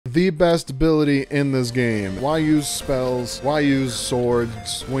the best ability in this game. Why use spells? Why use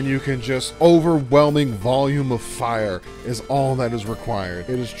swords when you can just overwhelming volume of fire is all that is required.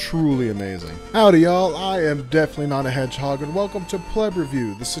 It is truly amazing. Howdy y'all, I am definitely not a hedgehog and welcome to Pleb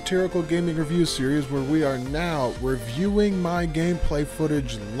Review, the satirical gaming review series where we are now reviewing my gameplay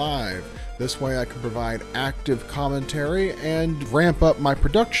footage live. This way I can provide active commentary and ramp up my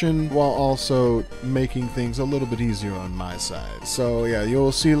production while also making things a little bit easier on my side. So yeah,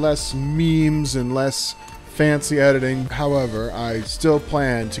 you'll see less memes and less fancy editing. However, I still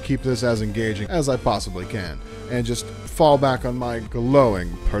plan to keep this as engaging as I possibly can and just fall back on my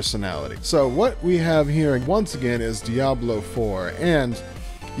glowing personality. So what we have here once again is Diablo 4, and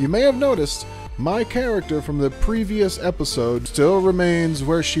you may have noticed my character from the previous episode still remains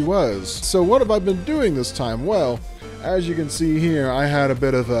where she was. So what have I been doing this time? Well, as you can see here, I had a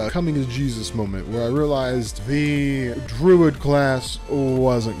bit of a coming to Jesus moment where I realized the Druid class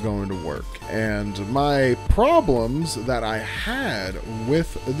wasn't going to work. And my problems that I had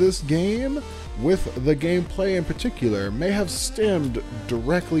with this game, with the gameplay in particular, may have stemmed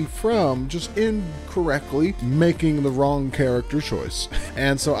directly from just incorrectly making the wrong character choice.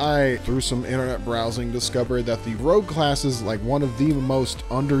 And so I, through some internet browsing, discovered that the rogue class is like one of the most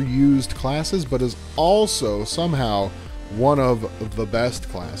underused classes, but is also somehow one of the best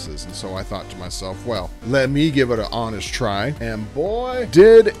classes. And so I thought to myself, well, let me give it an honest try. And boy,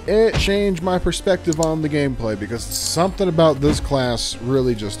 did it change my perspective on the gameplay, because something about this class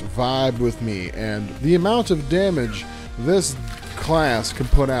really just vibed with me. And the amount of damage this class can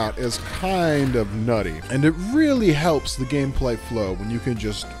put out is kind of nutty. And it really helps the gameplay flow when you can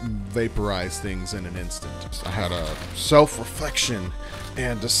just vaporize things in an instant. I had a self-reflection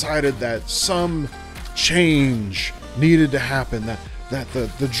and decided that some change needed to happen, that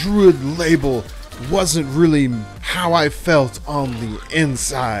the Druid label wasn't really how I felt on the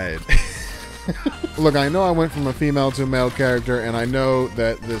inside. Look, I know I went from a female to a male character, and I know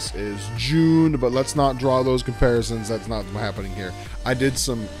that this is June, but let's not draw those comparisons. That's not happening here. I did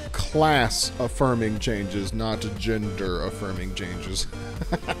some class-affirming changes, not gender-affirming changes.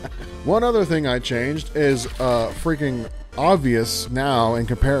 One other thing I changed is freaking obvious now in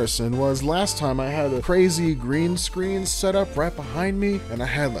comparison was last time I had a crazy green screen set up right behind me, and I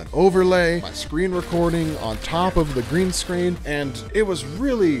had an overlay, my screen recording on top of the green screen, and it was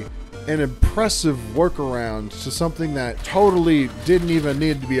really an impressive workaround to something that totally didn't even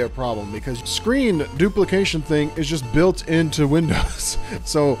need to be a problem, because screen duplication thing is just built into Windows.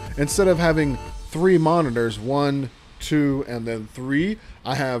 So instead of having 3 monitors, 1, 2, and then 3,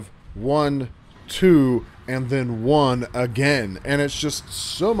 I have 1, 2, and then 1 again, and it's just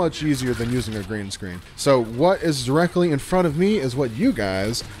so much easier than using a green screen. So what is directly in front of me is what you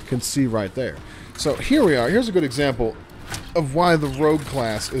guys can see right there. So here we are. Here's a good example of why the rogue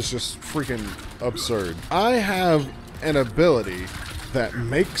class is just freaking absurd. I have an ability that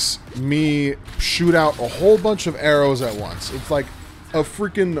makes me shoot out a whole bunch of arrows at once. It's like a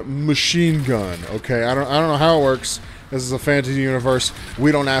freaking machine gun, okay? I don't know how it works. This is a fantasy universe.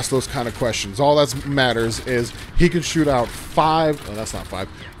 We don't ask those kind of questions. All that matters is he can shoot out 5, oh, that's not 5,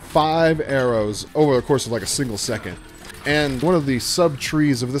 5 arrows over the course of like a single second. And one of the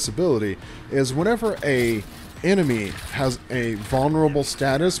sub-trees of this ability is whenever a enemy has a vulnerable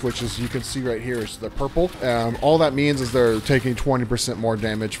status, which is, you can see right here, is the purple. All that means is they're taking 20% more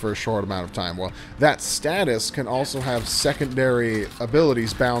damage for a short amount of time. Well, that status can also have secondary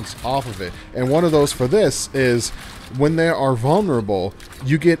abilities bounce off of it. And one of those for this is when they are vulnerable,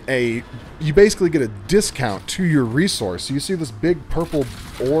 you basically get a discount to your resource. So you see this big purple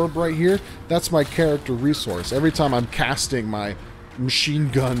orb right here? That's my character resource. Every time I'm casting my machine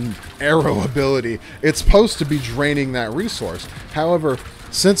gun arrow ability, it's supposed to be draining that resource. However,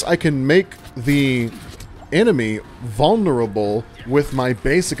 since I can make the enemy vulnerable with my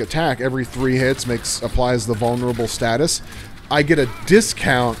basic attack, every 3 hits applies the vulnerable status, I get a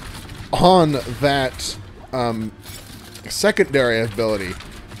discount on that secondary ability,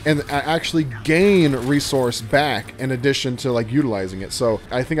 and I actually gain resource back in addition to like utilizing it. So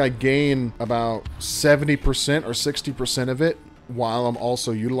I think I gain about 70% or 60% of it while I'm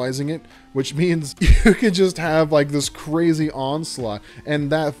also utilizing it, which means you can just have like this crazy onslaught. And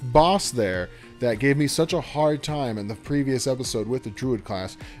that boss there that gave me such a hard time in the previous episode with the Druid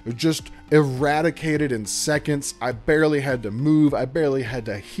class, it just eradicated in seconds. I barely had to move, I barely had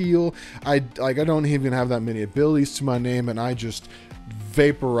to heal. I don't even have that many abilities to my name, and I just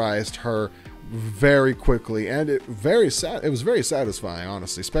vaporized her very quickly, and it was very satisfying,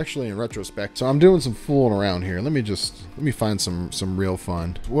 honestly, especially in retrospect. So I'm doing some fooling around here. Let me find some real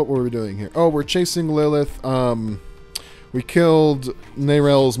fun. What were we doing here? Oh, we're chasing Lilith. We killed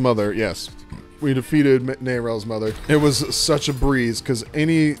Nerel's mother. Yes. We defeated Nerel's mother. It was such a breeze because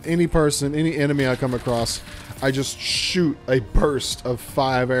any person, any enemy I come across, I just shoot a burst of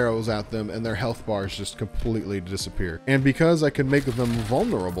 5 arrows at them and their health bars just completely disappear. And because I can make them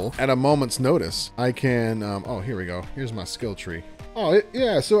vulnerable at a moment's notice, I can, oh, here we go. Here's my skill tree. Oh,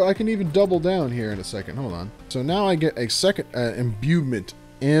 yeah, so I can even double down here in a second. Hold on. So now I get a second imbuement.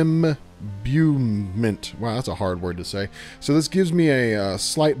 Imbuement. Wow, that's a hard word to say. So this gives me a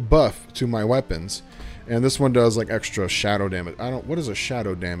slight buff to my weapons. And this one does like extra shadow damage. What is a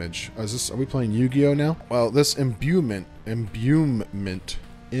shadow damage? Are we playing Yu-Gi-Oh now? Well, this imbuement.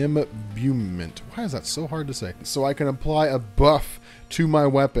 Why is that so hard to say? So I can apply a buff to my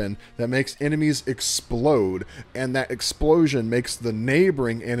weapon that makes enemies explode, and that explosion makes the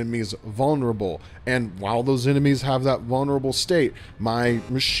neighboring enemies vulnerable. And while those enemies have that vulnerable state, my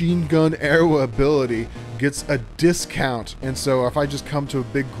machine gun arrow ability gets a discount. And so if I just come to a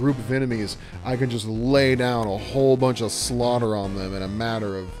big group of enemies, I can just lay down a whole bunch of slaughter on them in a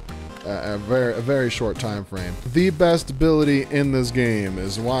matter of a very short time frame. The best ability in this game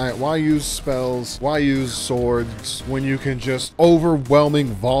is why use spells, why use swords when you can just overwhelming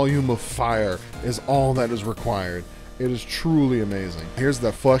volume of fire is all that is required. It is truly amazing. Here's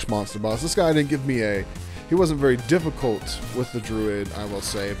the flesh monster boss. This guy didn't give me he wasn't very difficult with the druid, I will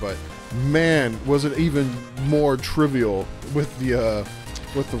say, but man, was it even more trivial with the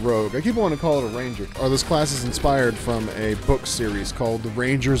rogue. I keep wanting to call it a ranger. This class is inspired from a book series called The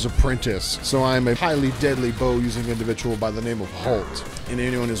Ranger's Apprentice. So I'm a highly deadly bow using individual by the name of Holt. And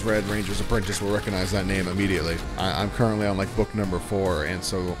anyone who's read Ranger's Apprentice will recognize that name immediately. I'm currently on like book number 4, and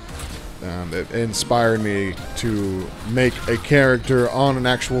so it inspired me to make a character on an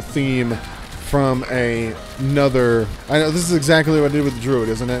actual theme from another. I know this is exactly what I did with the druid,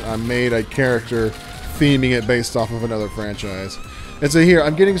 isn't it? I made a character theming it based off of another franchise. And so here,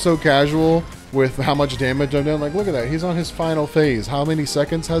 I'm getting so casual with how much damage I've done. Like, look at that. He's on his final phase. How many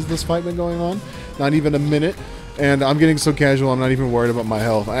seconds has this fight been going on? Not even a minute. And I'm getting so casual, I'm not even worried about my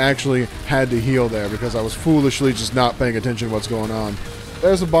health. I actually had to heal there because I was foolishly just not paying attention to what's going on.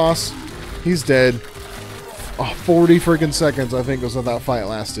 There's a boss. He's dead. Oh, 40 freaking seconds, I think, was what that fight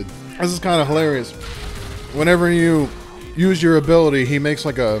lasted. This is kind of hilarious. Whenever you use your ability, he makes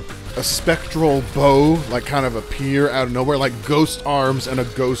like a spectral bow like kind of appear out of nowhere, like ghost arms and a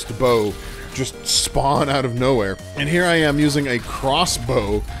ghost bow just spawn out of nowhere. And here I am using a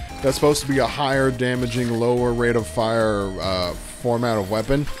crossbow that's supposed to be a higher damaging, lower rate of fire format of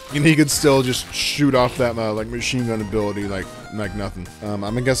weapon, and he could still just shoot off that like machine gun ability like nothing.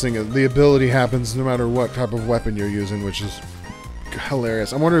 I'm guessing the ability happens no matter what type of weapon you're using, which is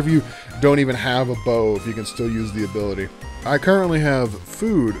hilarious. I wonder if you don't even have a bow, if you can still use the ability. I currently have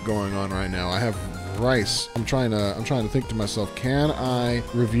food going on right now. I have rice. I'm trying to think to myself, can I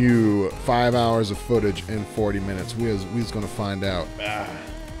review 5 hours of footage in 40 minutes? We're gonna find out.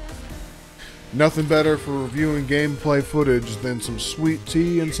 Nothing better for reviewing gameplay footage than some sweet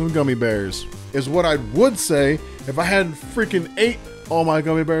tea and some gummy bears, is what I would say if I hadn't freaking ate all my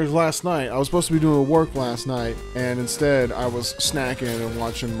gummy bears last night. I was supposed to be doing work last night, and instead I was snacking and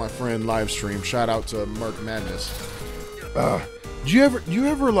watching my friend live stream. Shout out to Merc Madness. Do you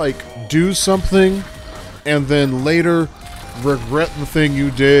ever like do something and then later regret the thing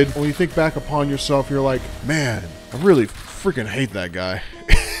you did? When you think back upon yourself, you're like, man, I really freaking hate that guy.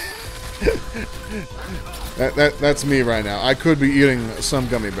 That's me right now. I could be eating some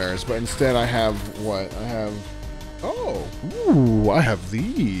gummy bears, but instead I have what? I have, I have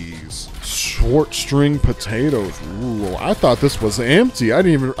these short string potatoes. Ooh, I thought this was empty. I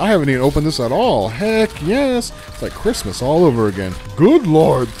haven't even opened this at all. Heck yes. It's like Christmas all over again. Good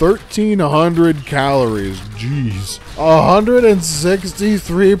Lord, 1,300 calories. Jeez.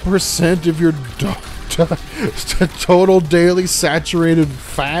 163% of your total daily saturated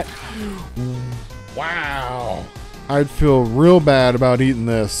fat. Wow. I'd feel real bad about eating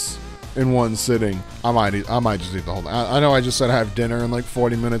this in one sitting. I might just eat the whole thing. I know I just said I have dinner in like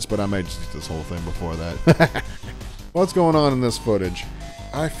 40 minutes, but I might just eat this whole thing before that. What's going on in this footage?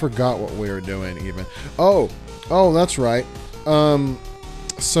 I forgot what we were doing even. Oh, that's right.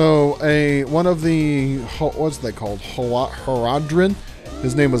 So one of the, what's they called? Horadrin?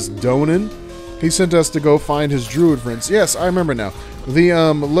 His name was Donan. He sent us to go find his druid friends. Yes, I remember now. The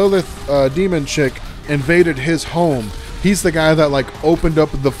Lilith demon chick invaded his home. He's the guy that like opened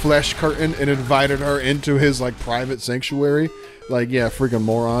up the flesh curtain and invited her into his like private sanctuary. Like, yeah, freaking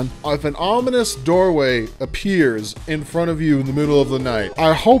moron. If an ominous doorway appears in front of you in the middle of the night,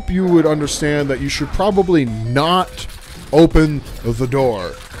 I hope you would understand that you should probably not open the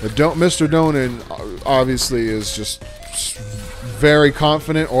door. Mr. Donan obviously is just very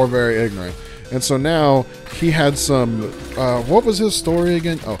confident or very ignorant. And so now he had some, what was his story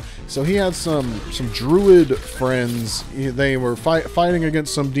again? Oh, so he had some druid friends. They were fighting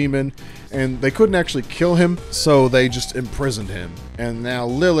against some demon, and they couldn't actually kill him, so they just imprisoned him. And now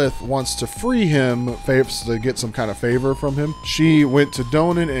Lilith wants to free him, to get some kind of favor from him. She went to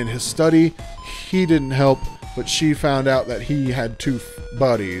Donan in his study. He didn't help, but she found out that he had two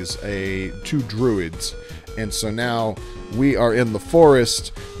buddies, two druids. And so now we are in the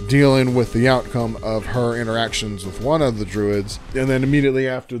forest dealing with the outcome of her interactions with one of the druids. And then immediately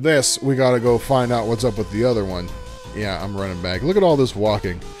after this, we gotta go find out what's up with the other one. Yeah, I'm running back. Look at all this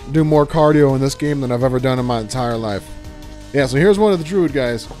walking. Do more cardio in this game than I've ever done in my entire life. Yeah, so here's one of the druid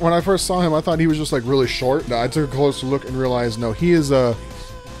guys. When I first saw him, I thought he was just like really short. I took a closer look and realized, no, he is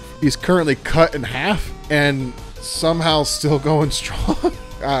he's currently cut in half and somehow still going strong.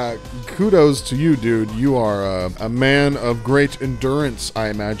 Kudos to you, dude. You are a man of great endurance, I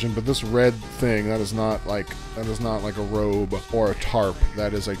imagine. But this red thing, that is not like a robe or a tarp.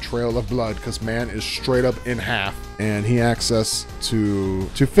 That is a trail of blood, because man is straight up in half, and he asks us to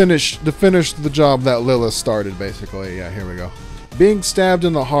finish the job that Lilith started, basically. Yeah, here we go. Being stabbed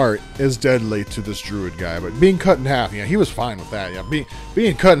in the heart is deadly to this druid guy, but being cut in half, yeah, he was fine with that. Yeah,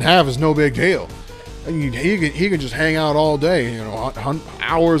 being cut in half is no big deal. He can just hang out all day, you know,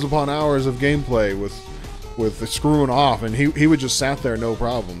 hours upon hours of gameplay with the screwing off, and he would just sat there no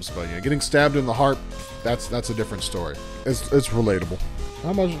problems. But yeah, getting stabbed in the heart, that's a different story. It's relatable.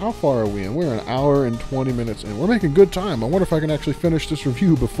 How far are we in? We're an hour and 20 minutes in. We're making good time. I wonder if I can actually finish this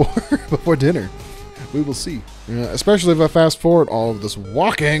review before dinner. We will see. Yeah, especially if I fast forward all of this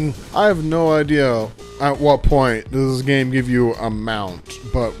walking. I have no idea at what point does this game give you a mount,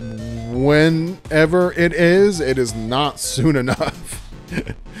 but whenever it is not soon enough.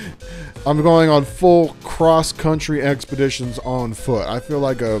 I'm going on full cross-country expeditions on foot. I feel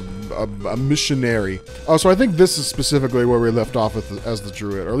like a missionary. Oh, so I think this is specifically where we left off as the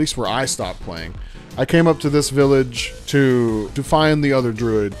druid, or at least where I stopped playing. I came up to this village to find the other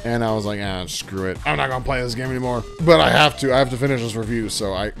druid, and I was like, screw it. I'm not gonna play this game anymore. But I have to finish this review,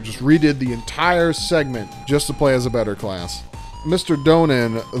 so I just redid the entire segment just to play as a better class. Mr.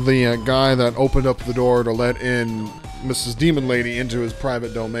 Donan, the guy that opened up the door to let in Mrs. Demon Lady into his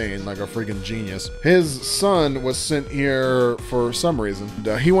private domain like a freaking genius. His son was sent here for some reason.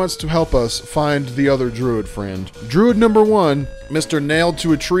 He wants to help us find the other druid friend. Druid number 1, Mr. Nailed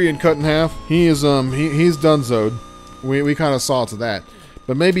to a tree and cut in half. He is he's donezoed. We kind of saw to that.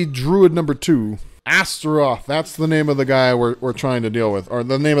 But maybe druid number 2, Astaroth, that's the name of the guy we're trying to deal with, or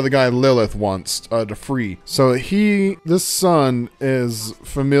the name of the guy Lilith wants to free. So this son is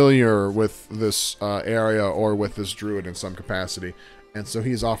familiar with this area or with this druid in some capacity, and so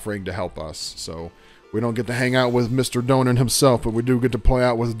he's offering to help us. So we don't get to hang out with Mr. Donan himself, but we do get to play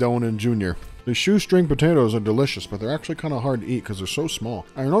out with Donan Jr. The shoestring potatoes are delicious, but they're actually kind of hard to eat because they're so small.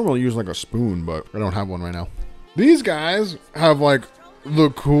 I normally use like a spoon, but I don't have one right now. These guys have like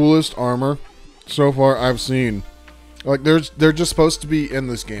the coolest armor so far I've seen. Like they're just supposed to be in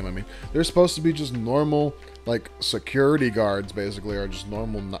this game. I mean, they're supposed to be just normal like security guards, basically, or just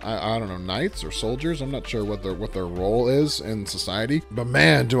normal, I don't know, knights or soldiers. I'm not sure what their role is in society, but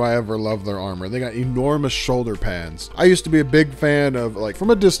man, do I ever love their armor. They got enormous shoulder pads. I used to be a big fan of, like, from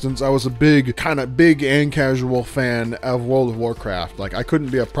a distance, I was a big and casual fan of World of Warcraft. Like, I couldn't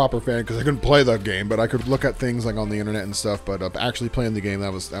be a proper fan because I couldn't play that game, but I could look at things like on the internet and stuff. But actually playing the game,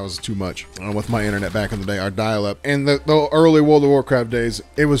 that was too much. With my internet back in the day, our dial-up, in the early World of Warcraft days,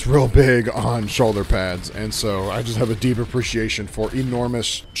 it was real big on shoulder pads, and so I just have a deep appreciation for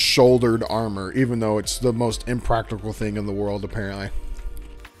enormous shouldered armor, even though it's the most impractical thing in the world, apparently.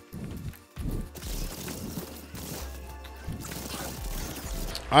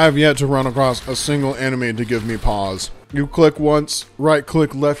 I have yet to run across a single enemy to give me pause. You click once, right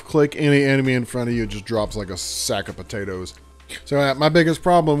click, left click, any enemy in front of you just drops like a sack of potatoes. So my biggest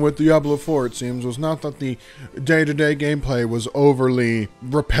problem with Diablo 4, it seems, was not that the day-to-day gameplay was overly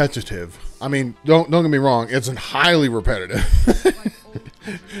repetitive. I mean, don't get me wrong, it's highly repetitive.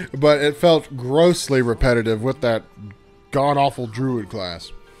 But it felt grossly repetitive with that god-awful druid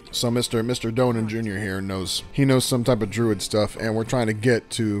class. So Mr. Donan Jr. here knows some type of druid stuff, and we're trying to get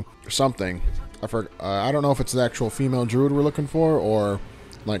to something. I don't know if it's the actual female druid we're looking for, or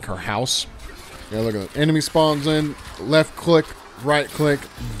like her house. Yeah, look at that. Enemy spawns in, left click, right click,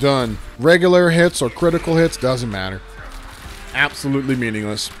 done. Regular hits or critical hits, doesn't matter. Absolutely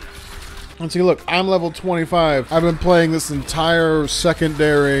meaningless. And see, look, I'm level 25. I've been playing this entire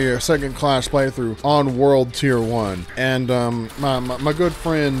secondary or second class playthrough on World Tier 1. And my good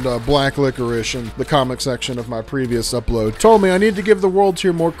friend Black Licorice in the comic section of my previous upload told me I need to give the World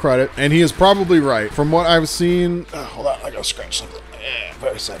Tier more credit, and he is probably right. From what I've seen... hold on, I gotta scratch something.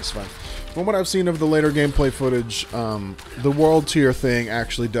 Very satisfying. From what I've seen of the later gameplay footage, the world tier thing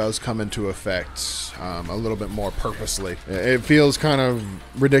actually does come into effect a little bit more purposely. It feels kind of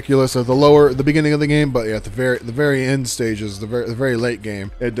ridiculous at the beginning of the game, but yeah, at the very end stages, the very late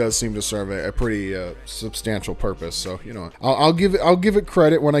game, it does seem to serve a pretty substantial purpose. So you know, I'll give it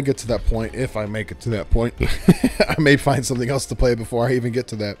credit when I get to that point, if I make it to that point. I may find something else to play before I even get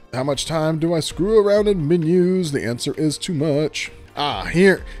to that. How much time do I screw around in menus? The answer is too much.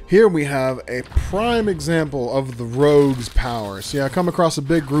 Here we have a prime example of the rogue's power. See, I come across a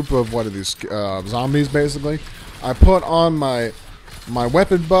big group of, what are these, zombies, basically. I put on my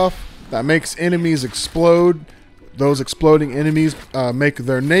weapon buff that makes enemies explode. Those exploding enemies make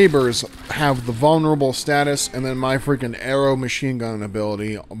their neighbors have the vulnerable status, and then my freaking arrow machine gun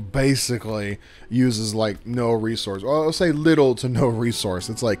ability basically uses like no resource. Well, I'll say little to no resource.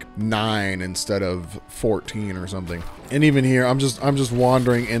 It's like 9 instead of 14 or something. And even here, I'm just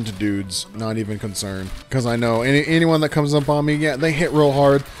wandering into dudes, not even concerned, because I know anyone that comes up on me, yeah, they hit real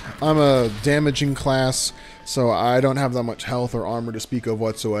hard. I'm a damaging class, so I don't have that much health or armor to speak of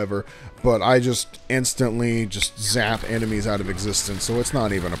whatsoever, but I just instantly just zap enemies out of existence, so it's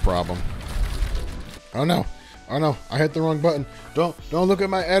not even a problem. Oh no, I hit the wrong button. Don't look at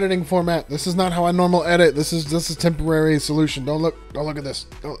my editing format. This is not how I normal edit. This is temporary solution. Don't look at this.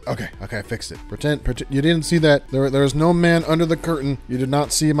 Okay, I fixed it. Pretend you didn't see that. There is no man under the curtain. You did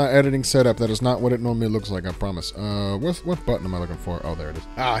not see my editing setup. That is not what it normally looks like, I promise. What button am I looking for? Oh, there it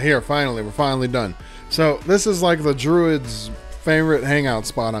is. Here, finally, we're finally done. So this is like the Druid's favorite hangout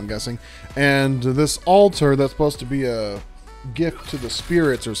spot, I'm guessing. And this altar that's supposed to be a gift to the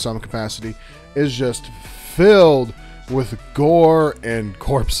spirits or some capacity is just filled with gore and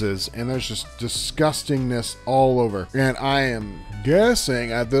corpses, and there's just disgustingness all over. And I am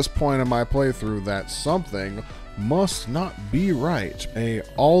guessing at this point in my playthrough that something must not be right. A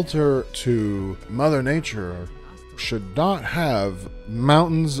altar to Mother Nature should not have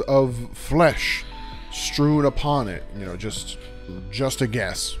mountains of flesh strewn upon it. You know, just a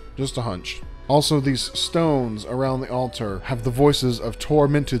guess, just a hunch. Also, these stones around the altar have the voices of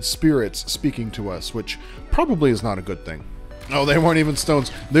tormented spirits speaking to us, which probably is not a good thing. Oh, they weren't even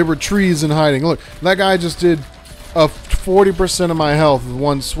stones. They were trees in hiding. Look, that guy just did 40% of my health with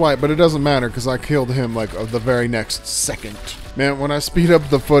one swipe, but it doesn't matter because I killed him like the very next second. Man, when I speed up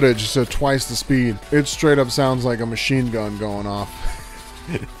the footage to twice the speed, it straight up sounds like a machine gun going off.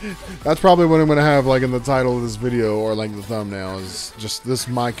 That's probably what I'm gonna have like in the title of this video, or like the thumbnail, is just this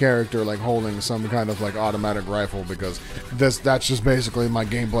my character like holding some kind of like automatic rifle, because that's just basically my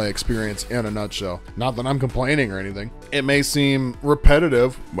gameplay experience in a nutshell. Not that I'm complaining or anything. It may seem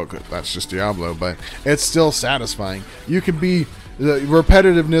repetitive, but that's just Diablo, but it's still satisfying. The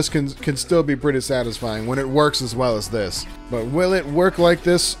repetitiveness can still be pretty satisfying when it works as well as this. But will it work like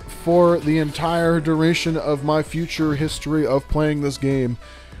this for the entire duration of my future history of playing this game?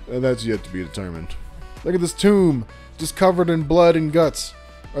 That's yet to be determined. Look at this tomb, just covered in blood and guts.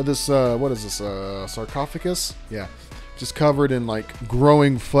 Or this, what is this, sarcophagus? Yeah, just covered in like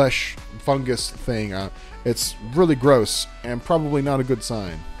growing flesh fungus thing. It's really gross and probably not a good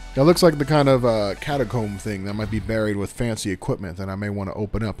sign. It looks like the kind of catacomb thing that might be buried with fancy equipment that I may want to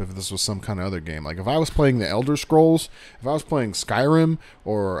open up if this was some kind of other game. Like if I was playing the Elder Scrolls, if I was playing Skyrim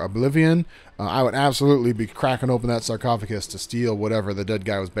or Oblivion, I would absolutely be cracking open that sarcophagus to steal whatever the dead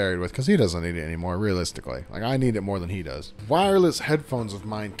guy was buried with, because he doesn't need it anymore, realistically. Like, I need it more than he does. Wireless headphones of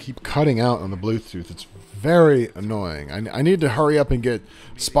mine keep cutting out on the Bluetooth. It's very annoying. I need to hurry up and get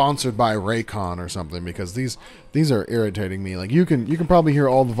sponsored by Raycon or something, because these are irritating me. Like, you can probably hear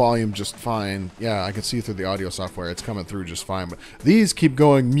all the volume just fine. Yeah, I can see through the audio software. It's coming through just fine, but these keep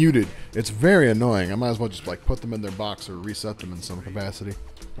going muted. It's very annoying. I might as well just like put them in their box or reset them in some capacity.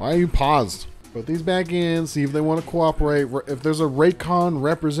 Why are you paused? Put these back in, see if they want to cooperate. If there's a Raycon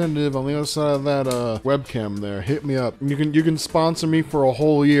representative on the other side of that webcam there, hit me up. You can sponsor me for a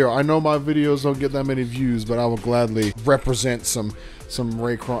whole year. I know my videos don't get that many views, but I will gladly represent some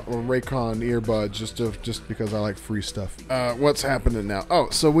Raycon earbuds just because I like free stuff. What's happening now? Oh,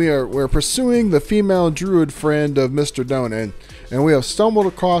 so we're pursuing the female druid friend of Mr. Donan, and we have stumbled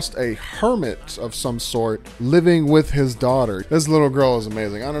across a hermit of some sort living with his daughter. This little girl is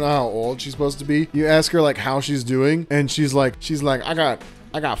amazing. I don't know how old she's supposed to be. You ask her like how she's doing, and she's like I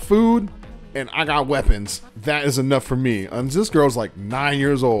got food, and I got weapons. That is enough for me. And this girl's like 9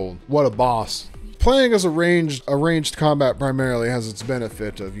 years old. What a boss. Playing as arranged combat primarily has its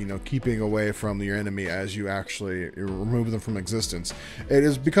benefit of, you know, keeping away from your enemy as you actually remove them from existence.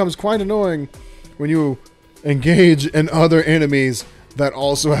 Becomes quite annoying when you engage in other enemies that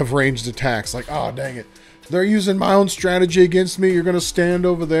also have ranged attacks. Like, oh, dang it. They're using my own strategy against me. You're going to stand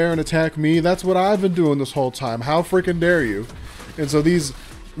over there and attack me. That's what I've been doing this whole time. How freaking dare you? And so the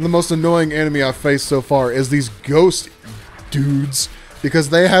most annoying enemy I've faced so far is these ghost dudes,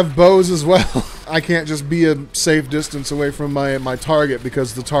 because they have bows as well. I can't just be a safe distance away from my target,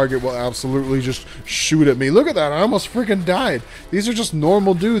 because the target will absolutely just shoot at me. Look at that, I almost freaking died. These are just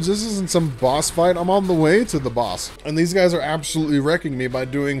normal dudes. This isn't some boss fight. I'm on the way to the boss. And these guys are absolutely wrecking me by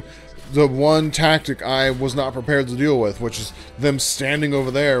doing the one tactic I was not prepared to deal with, which is them standing over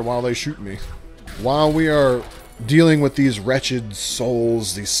there while they shoot me. While we are dealing with these wretched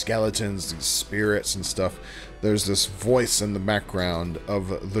souls, these skeletons, these spirits and stuff, there's this voice in the background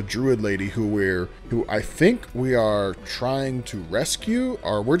of the druid lady who I think we are trying to rescue,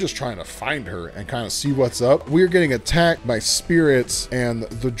 or we're just trying to find her and kind of see what's up. We're getting attacked by spirits, and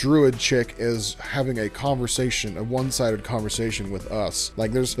the druid chick is having a conversation, a one-sided conversation with us.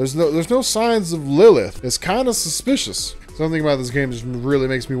 Like there's no signs of Lilith. It's kind of suspicious. Something about this game just really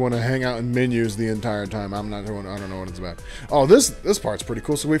makes me want to hang out in menus the entire time. I don't know what it's about. Oh, this part's pretty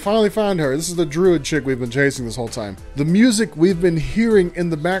cool. So we finally found her. This is the druid chick we've been chasing this whole time. The music we've been hearing in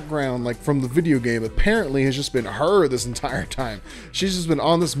the background, like from the video game, apparently has just been her this entire time. She's just been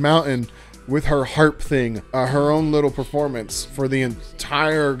on this mountain with her harp thing, her own little performance for the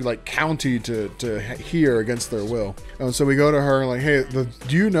entire like county to hear against their will. And so we go to her and like, hey,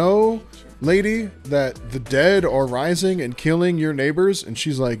 do you know, lady, that the dead are rising and killing your neighbors? And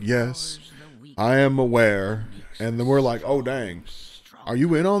she's like, yes, I am aware. And then we're like, oh dang, are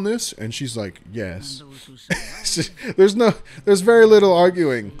you in on this? And she's like, yes. There's very little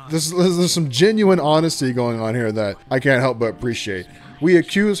arguing. There's some genuine honesty going on here that I can't help but appreciate. We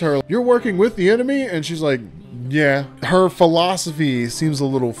accuse her, you're working with the enemy? And she's like, yeah. Her philosophy seems a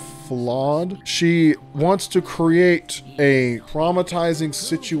little flawed. She wants to create a traumatizing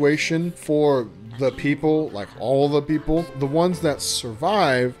situation for the people, like all the people. The ones that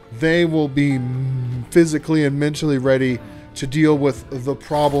survive, they will be physically and mentally ready to deal with the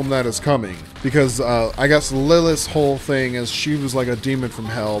problem that is coming. Because I guess Lilith's whole thing is she was like a demon from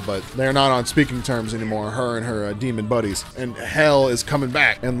hell, but they're not on speaking terms anymore, her and her demon buddies. And hell is coming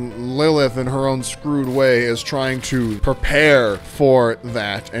back. And Lilith, in her own screwed way, is trying to prepare for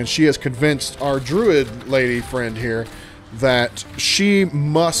that. And she has convinced our druid lady friend here that she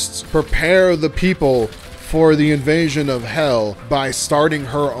must prepare the people for the invasion of hell by starting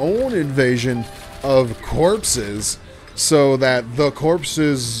her own invasion of corpses, so that the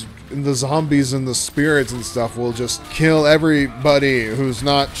corpses and the zombies and the spirits and stuff will just kill everybody who's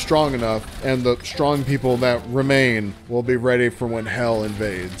not strong enough, and the strong people that remain will be ready for when hell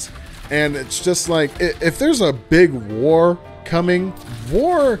invades. And it's just like, if there's a big war coming,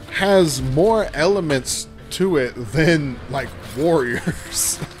 war has more elements to it than like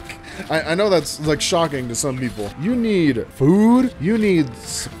warriors. I know that's like shocking to some people. You need food, you need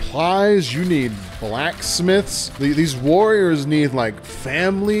supplies, you need blacksmiths. These warriors need like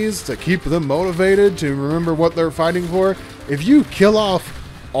families to keep them motivated to remember what they're fighting for. If you kill off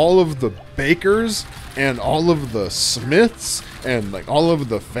all of the bakers and all of the smiths and like all of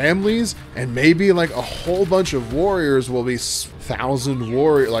the families, and maybe like a whole bunch of warriors will be 1,000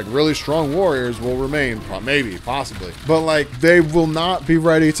 warrior, like really strong warriors will remain, maybe, possibly, but like they will not be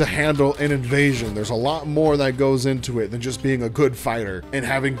ready to handle an invasion. There's a lot more that goes into it than just being a good fighter and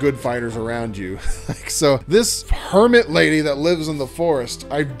having good fighters around you. Like, so this hermit lady that lives in the forest,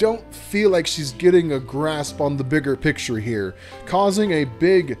 I don't feel like she's getting a grasp on the bigger picture here. Causing a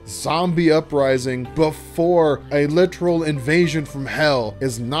big zombie uprising before a literal invasion from hell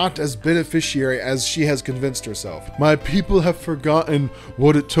is not as beneficiary as she has convinced herself. My people have forgotten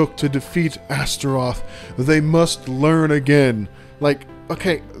what it took to defeat Astaroth. They must learn again. Like,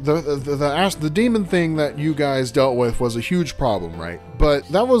 okay, the demon thing that you guys dealt with was a huge problem, right? But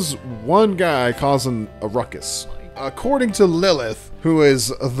that was one guy causing a ruckus. According to Lilith, who is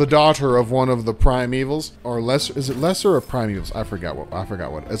the daughter of one of the primevals, or lesser, is it lesser or primevals? I forgot what.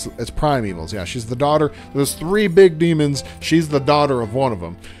 It's primevals. Yeah, she's the daughter. There's 3 big demons. She's the daughter of one of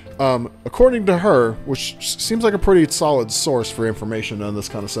them. According to her, which seems like a pretty solid source for information on this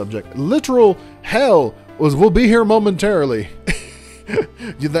kind of subject, literal hell will be here momentarily.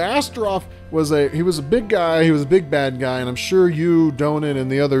 The Astaroth was a big guy, he was a big bad guy, and I'm sure you, Donan, and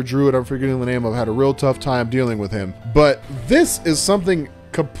the other druid I'm forgetting the name of had a real tough time dealing with him. But this is something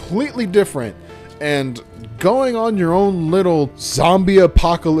completely different, and going on your own little zombie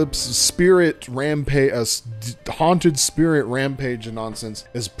apocalypse spirit rampage, haunted spirit rampage and nonsense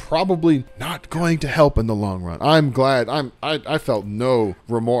is probably not going to help in the long run. I'm glad. I felt no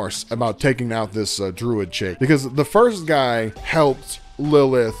remorse about taking out this druid chick, because the first guy helped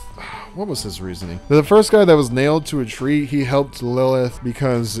Lilith. What was his reasoning? The first guy that was nailed to a tree, he helped Lilith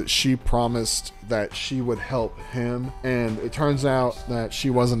because she promised that she would help him, and it turns out that she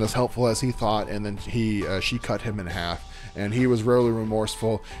wasn't as helpful as he thought, and then she cut him in half. And he was really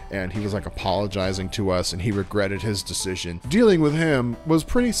remorseful, and he was like apologizing to us, and he regretted his decision. Dealing with him was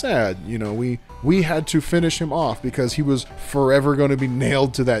pretty sad. You know, we had to finish him off because he was forever going to be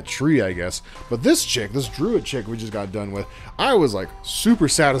nailed to that tree, I guess. But this chick, this druid chick we just got done with, I was like super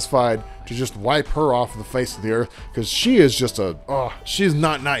satisfied to just wipe her off the face of the earth, because she is just she's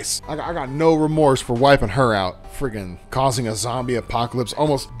not nice. I got no remorse for wiping her out, friggin' causing a zombie apocalypse,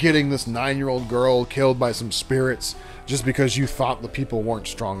 almost getting this 9-year-old girl killed by some spirits just because you thought the people weren't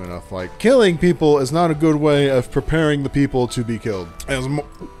strong enough. Like, killing people is not a good way of preparing the people to be killed. As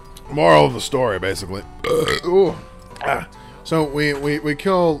moral of the story, basically. So we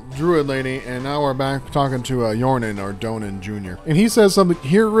kill Druid Lady, and now we're back talking to Yornan, or Donan Jr. And he says something: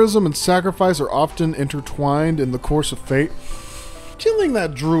 heroism and sacrifice are often intertwined in the course of fate. Killing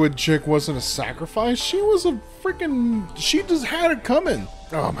that Druid chick wasn't a sacrifice. She was a freaking... she just had it coming.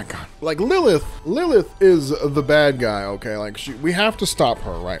 Oh my god. Like, Lilith is the bad guy, okay? Like, we have to stop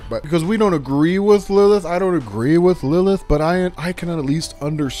her, right? But because we don't agree with Lilith, I don't agree with Lilith, but I can at least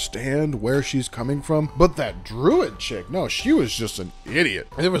understand where she's coming from. But that Druid chick, no, she was just an idiot.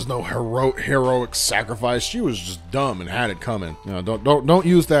 There was no heroic sacrifice. She was just dumb and had it coming. You know, don't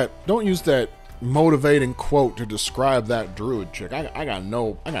use that motivating quote to describe that druid chick. I got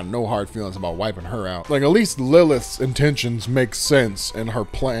no hard feelings about wiping her out. Like, at least Lilith's intentions make sense, and her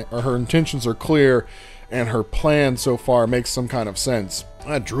plan, or her intentions are clear, and her plan so far makes some kind of sense.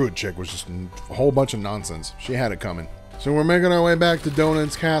 That druid chick was just a whole bunch of nonsense. She had it coming. So we're making our way back to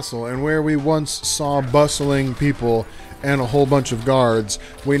Donan's castle, and where we once saw bustling people and a whole bunch of guards,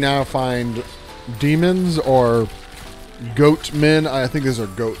 we now find demons or goat men. I think these are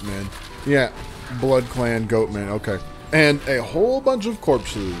goat men. Yeah, Blood Clan Goatman, okay. And a whole bunch of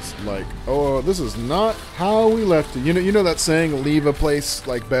corpses. Like, oh, this is not how we left it. You know that saying, leave a place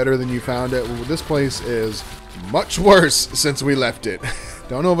like better than you found it? Well, this place is much worse since we left it.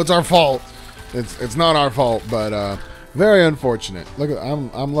 Don't know if it's our fault. It's not our fault, but very unfortunate. Look,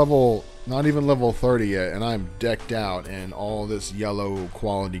 I'm level, not even level 30 yet, and I'm decked out in all this yellow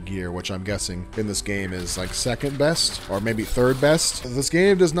quality gear, which I'm guessing in this game is like second best or maybe third best. This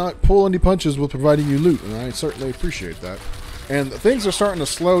game does not pull any punches with providing you loot, and I certainly appreciate that. And things are starting to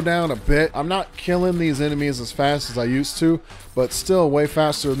slow down a bit. I'm not killing these enemies as fast as I used to, but still way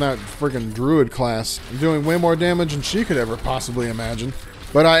faster than that friggin' druid class. I'm doing way more damage than she could ever possibly imagine.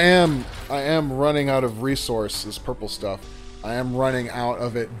 But I am running out of resource, this purple stuff. I am running out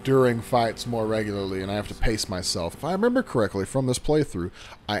of it during fights more regularly, and I have to pace myself. If I remember correctly from this playthrough,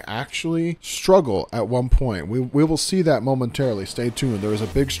 I actually struggle at one point. We will see that momentarily. Stay tuned. There is a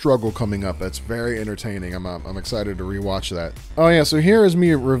big struggle coming up that's very entertaining. I'm excited to rewatch that. Oh yeah, so here is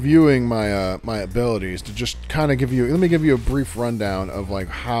me reviewing my my abilities to just kind of give you. Let me give you a brief rundown of like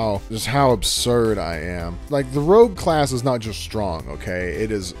how absurd I am. Like, the rogue class is not just strong, okay?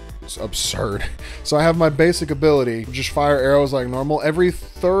 It is absurd. So I have my basic ability, just fire arrows like normal. Every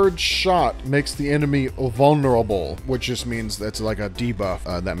third shot makes the enemy vulnerable, which just means that's like a debuff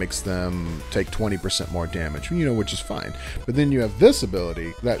that makes them take 20% more damage, you know, which is fine. But then you have this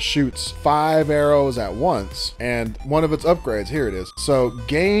ability that shoots 5 arrows at once, and one of its upgrades, here it is. So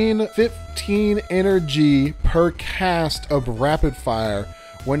gain 15 energy per cast of rapid fire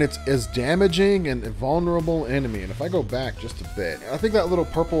when it's as damaging and vulnerable enemy. And if I go back just a bit, I think that little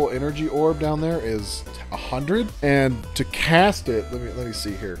purple energy orb down there is 100. And to cast it, let me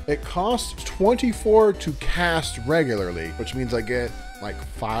see here. It costs 24 to cast regularly, which means I get like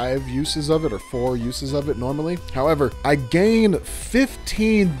 5 uses of it or 4 uses of it normally. However, I gain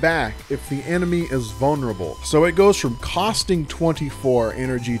 15 back if the enemy is vulnerable. So it goes from costing 24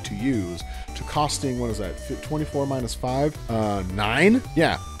 energy to use to costing, what is that, 24 minus 5? 9?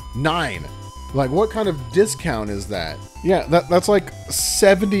 Yeah, 9. Like, what kind of discount is that? Yeah, that's like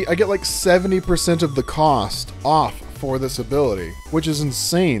 70, I get like 70% of the cost off for this ability, which is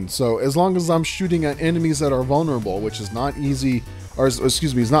insane. So as long as I'm shooting at enemies that are vulnerable, which is not easy or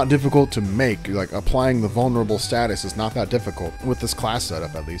excuse me, is not difficult to make. Like applying the vulnerable status is not that difficult with this class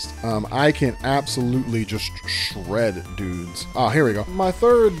setup, at least. I can absolutely just shred dudes. Oh, here we go. My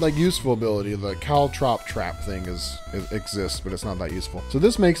third like useful ability, the caltrop trap thing, exists, but it's not that useful. So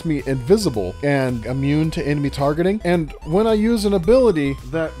this makes me invisible and immune to enemy targeting. And when I use an ability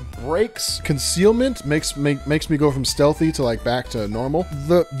that breaks concealment, makes me go from stealthy to like back to normal,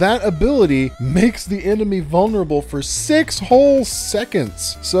 that ability makes the enemy vulnerable for 6 whole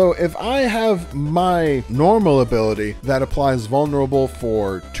seconds. So if I have my normal ability that applies vulnerable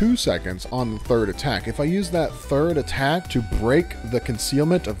for 2 seconds on the third attack, if I use that third attack to break the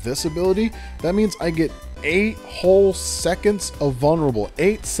concealment of this ability, that means I get 8 whole seconds of vulnerable.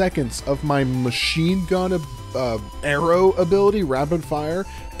 8 seconds of my machine gun arrow ability, rapid fire,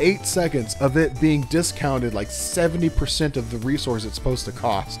 8 seconds of it being discounted like 70% of the resource it's supposed to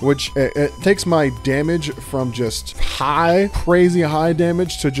cost, which it takes my damage from just crazy high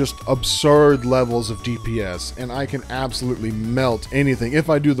damage to just absurd levels of DPS, and I can absolutely melt anything if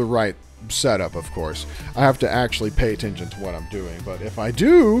I do the right setup. Of course, I have to actually pay attention to what I'm doing, but if I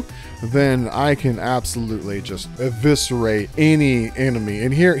do, then I can absolutely just eviscerate any enemy.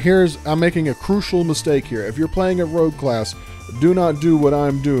 And I'm making a crucial mistake here. If you're playing a rogue class, do not do what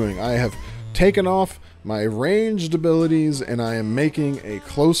I'm doing. I have taken off my ranged abilities and I am making a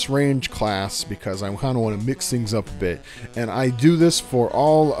close range class because I kind of want to mix things up a bit, and I do this for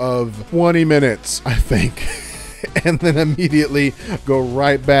all of 20 minutes, I think. And then immediately go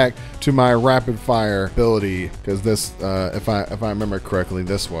right back to my rapid fire ability, because this, if I remember correctly,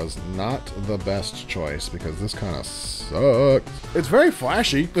 this was not the best choice because this kind of sucks. It's very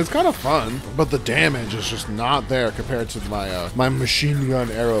flashy, it's kind of fun, but the damage is just not there compared to my my machine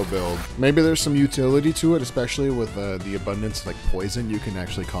gun arrow build. Maybe there's some utility to it, especially with the abundance of like poison you can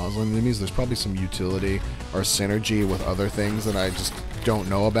actually cause on enemies. There's probably some utility or synergy with other things that I just don't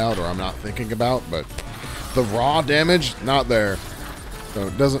know about or I'm not thinking about, but the raw damage, not there. So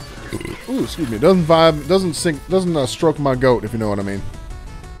it doesn't, ooh, excuse me, doesn't vibe, doesn't sync, doesn't stroke my goat, if you know what I mean.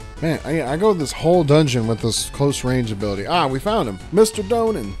 Man, I go this whole dungeon with this close range ability. Ah, we found him, Mr.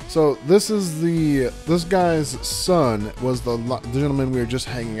 Donan. So this guy's son was the gentleman we were just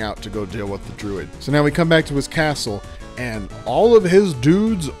hanging out to go deal with the Druid. So now we come back to his castle and all of his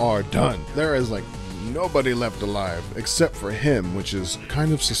dudes are done. There is like nobody left alive except for him, which is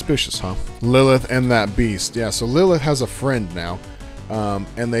kind of suspicious, huh? Lilith and that beast. Yeah, so Lilith has a friend now,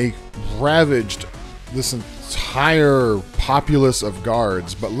 and they ravaged this entire populace of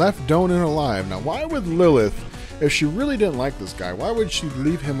guards, but left Donan alive. Now, why would Lilith, if she really didn't like this guy, why would she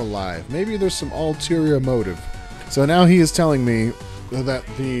leave him alive? Maybe there's some ulterior motive. So now he is telling me that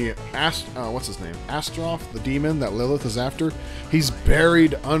the what's his name? Astroth, the demon that Lilith is after, he's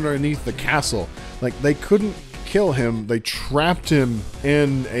buried underneath the castle. Like, they couldn't kill him, they trapped him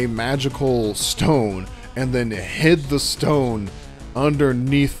in a magical stone and then hid the stone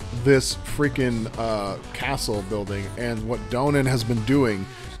underneath this freaking castle building. And what Donan has been doing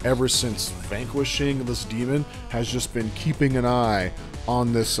ever since vanquishing this demon has just been keeping an eye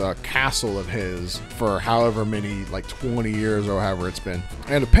on this castle of his for however many, like 20 years or however it's been.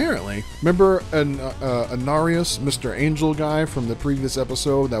 And apparently, remember Anarius, Mr. Angel guy from the previous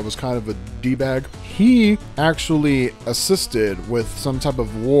episode that was kind of a D-bag? He actually assisted with some type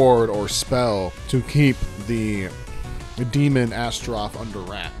of ward or spell to keep the demon Astroth under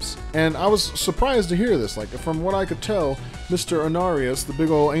wraps. And I was surprised to hear this. Like, from what I could tell, Mr. Anarius, the big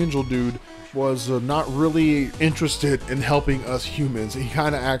old angel dude, was not really interested in helping us humans. He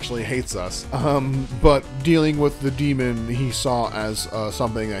kind of actually hates us. But dealing with the demon he saw as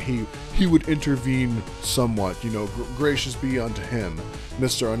something that he would intervene somewhat, you know, gracious be unto him.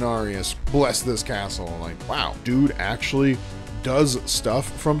 Mr. Anarius, bless this castle. Like, wow, dude actually does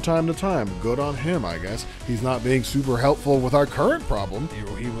stuff from time to time. Good on him, I guess. He's not being super helpful with our current problem.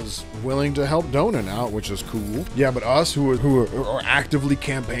 He was willing to help Donan out, which is cool. Yeah, but us who are actively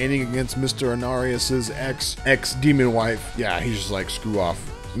campaigning against Mr. Anarius's ex-demon wife, yeah, he's just like, screw off.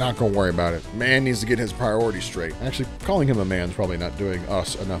 Not gonna worry about it. Man needs to get his priorities straight. Actually, calling him a man is probably not doing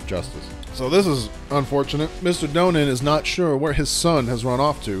us enough justice. So this is unfortunate. Mr. Donan is not sure where his son has run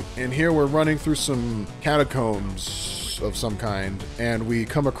off to. And here we're running through some catacombs of some kind, and we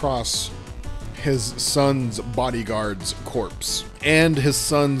come across his son's bodyguard's corpse and his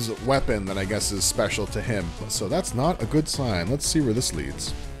son's weapon that I guess is special to him. So that's not a good sign. Let's see where this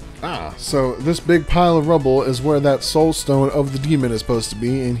leads. Ah, so this big pile of rubble is where that soul stone of the demon is supposed to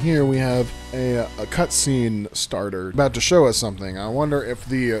be, and here we have a cutscene starter about to show us something. I wonder if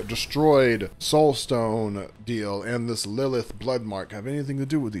the destroyed soul stone deal and this Lilith blood mark have anything to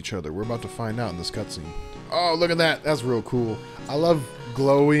do with each other. We're about to find out in this cutscene. Oh, look at that. That's real cool. I love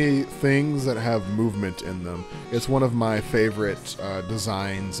glowy things that have movement in them. It's one of my favorite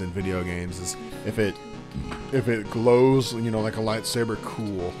designs in video games. Is if it glows, you know, like a lightsaber,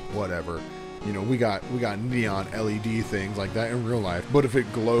 cool, whatever. You know, we got neon LED things like that in real life. But if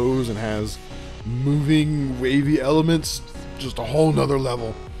it glows and has moving, wavy elements, just a whole nother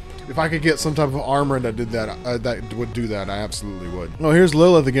level. If I could get some type of armor that did that, that would do that, I absolutely would. Oh, here's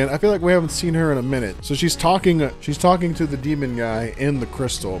Lilith again. I feel like we haven't seen her in a minute. So she's talking to the demon guy in the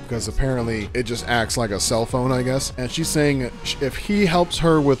crystal, because apparently it just acts like a cell phone, I guess. And she's saying if he helps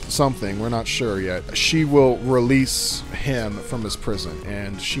her with something, we're not sure yet, she will release him from his prison.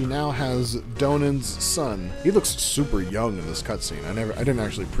 And she now has Donan's son. He looks super young in this cutscene. I didn't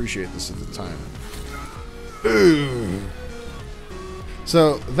actually appreciate this at the time. Ooh.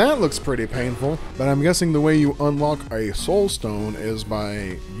 So that looks pretty painful, but I'm guessing the way you unlock a soul stone is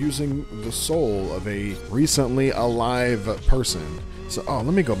by using the soul of a recently alive person. So, oh,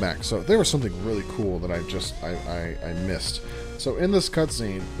 let me go back. So there was something really cool that I missed. So in this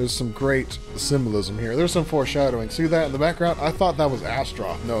cutscene, there's some great symbolism here. There's some foreshadowing. See that in the background? I thought that was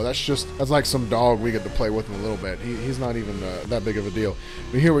Astroth. No, that's like some dog we get to play with in a little bit. He's not even that big of a deal.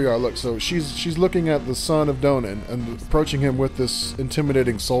 But here we are. Look, so she's looking at the son of Donan and approaching him with this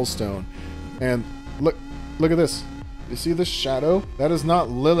intimidating soul stone. And look at this. You see this shadow? That is not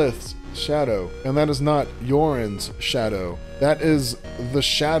Lilith's shadow, and that is not Yoren's shadow. That is the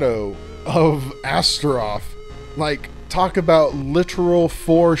shadow of Astaroth. Like, talk about literal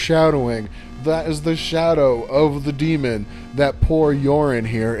foreshadowing. That is the shadow of the demon that poor Yoren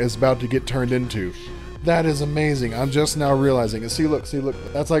here is about to get turned into. That is amazing. I'm just now realizing. And see, look.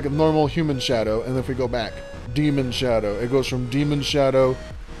 That's like a normal human shadow, and if we go back, demon shadow. It goes from demon shadow,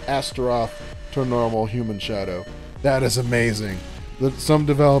 Astaroth, to normal human shadow. That is amazing. Some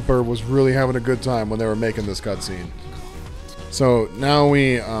developer was really having a good time when they were making this cutscene. So now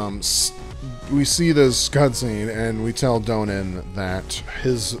we see this cutscene and we tell Donan that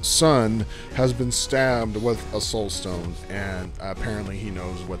his son has been stabbed with a soul stone, and apparently he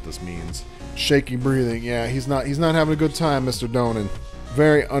knows what this means. Shaky breathing. Yeah, he's not having a good time, Mr. Donan.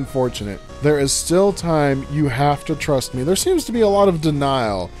 Very unfortunate. There is still time. You have to trust me. There seems to be a lot of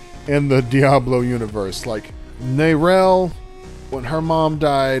denial in the Diablo universe. Like Neyrelle, when her mom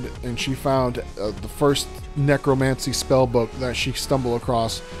died and she found the first necromancy spell book that she stumbled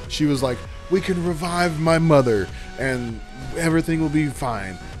across, she was like, we can revive my mother and everything will be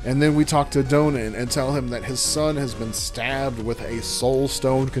fine. And then we talk to Donan and tell him that his son has been stabbed with a soul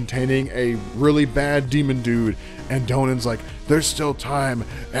stone containing a really bad demon dude. And Donan's like, there's still time.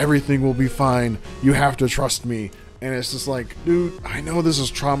 Everything will be fine. You have to trust me. And it's just like, dude, I know this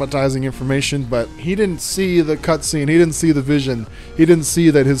is traumatizing information, but he didn't see the cutscene. He didn't see the vision. He didn't see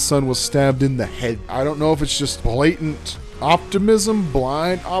that his son was stabbed in the head. I don't know if it's just blatant optimism,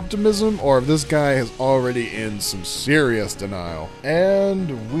 blind optimism, or if this guy is already in some serious denial.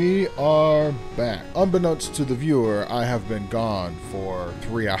 And we are back. Unbeknownst to the viewer, I have been gone for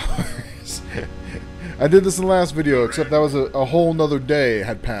 3 hours. I did this in the last video, except that was a whole nother day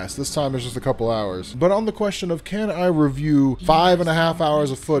had passed. This time it's just a couple hours. But on the question of can I review 5.5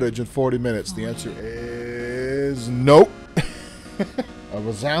 hours of footage in 40 minutes, the answer is nope. A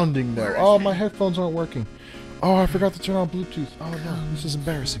resounding no. Oh, my headphones aren't working. Oh, I forgot to turn on Bluetooth. Oh no, this is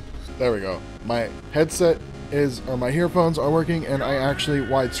embarrassing. There we go. My headset or my earphones are working, and I actually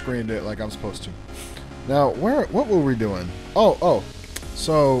widescreened it like I'm supposed to. Now, what were we doing? Oh.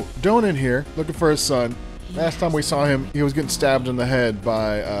 So, Donan here, looking for his son. Last time we saw him, he was getting stabbed in the head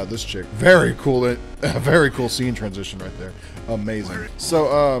by this chick. Very cool scene transition right there. Amazing.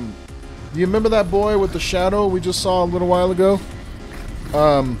 So, do you remember that boy with the shadow we just saw a little while ago?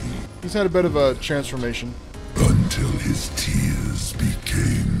 He's had a bit of a transformation. Until his tears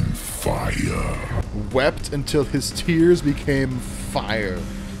became fire. Wept until his tears became fire.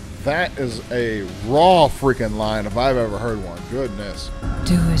 That is a raw freaking line if I've ever heard one. Goodness.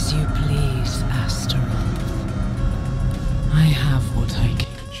 Do as you please, Astaroth. I have what I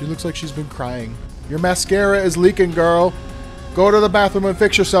can. She looks like she's been crying. Your mascara is leaking, girl. Go to the bathroom and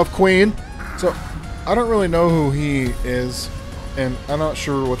fix yourself, queen. So, I don't really know who he is, and I'm not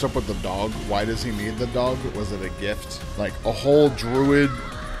sure what's up with the dog. Why does he need the dog? Was it a gift? Like, a whole druid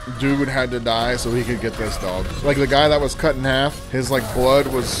dude had to die so he could get this dog. Like the guy that was cut in half, his like blood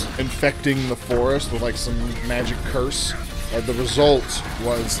was infecting the forest with like some magic curse. the result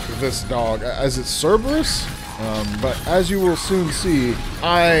was this dog. As it's Cerberus, but as you will soon see,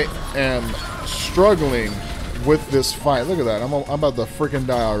 I am struggling with this fight. Look at that. I'm about to freaking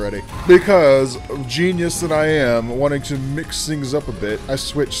die already. Because, genius that I am, wanting to mix things up a bit, I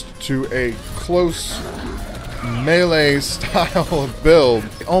switched to a close melee style build.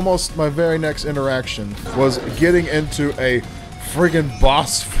 Almost my very next interaction was getting into a friggin'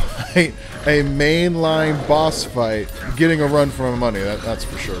 boss fight, a mainline boss fight, getting a run for my money. That's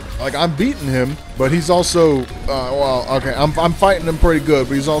for sure. Like, I'm beating him, but he's also, well, okay, I'm fighting him pretty good,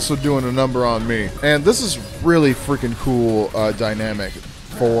 but he's also doing a number on me. And this is really freaking cool dynamic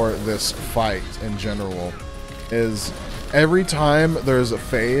for this fight in general. Is every time there's a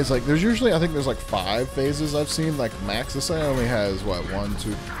phase, like there's usually, I think there's like 5 phases I've seen, like max. This guy only has, what, 1,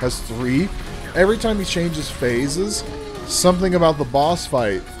 2, has 3. Every time he changes phases, something about the boss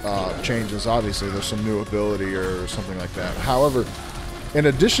fight changes. Obviously, there's some new ability or something like that. However, in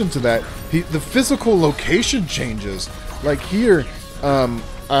addition to that, the physical location changes. Like here,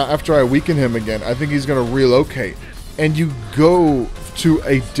 after I weaken him again, I think he's going to relocate. And you go to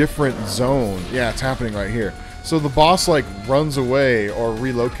a different zone. Yeah, it's happening right here. So the boss, like, runs away or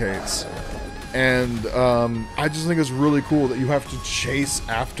relocates. And I just think it's really cool that you have to chase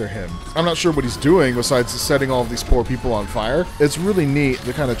after him. I'm not sure what he's doing besides setting all of these poor people on fire. It's really neat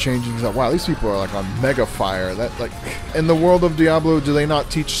to kind of change things up. Wow, these people are like on mega fire. That, like, in the world of Diablo, do they not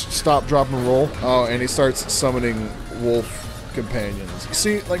teach stop, drop, and roll? Oh, and he starts summoning wolf companions.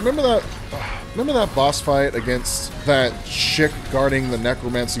 See, like, remember that boss fight against that chick guarding the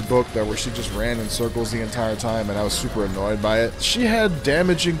necromancy book where she just ran in circles the entire time, and I was super annoyed by it? She had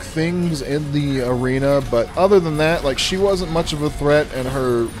damaging things in the arena, but other than that, like, she wasn't much of a threat, and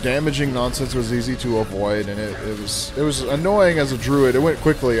her damaging nonsense was easy to avoid, and it was annoying as a druid. It went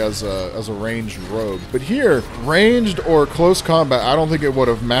quickly as a ranged rogue. But here, ranged or close combat, I don't think it would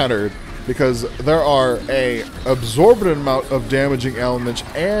have mattered, because there are a absorbent amount of damaging elements,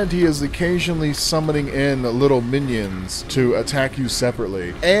 and he is occasionally summoning in little minions to attack you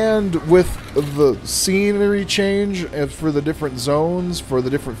separately. And with the scenery change for the different zones, for the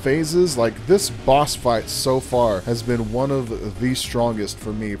different phases, like, this boss fight so far has been one of the strongest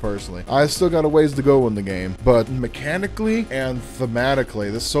for me personally. I still got a ways to go in the game, but mechanically and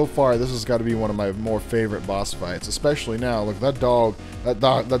thematically, this has got to be one of my more favorite boss fights, especially now. Look,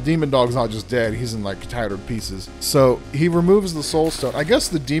 that demon dog's not just dead, he's in like tattered pieces. So he removes the soul stone. I guess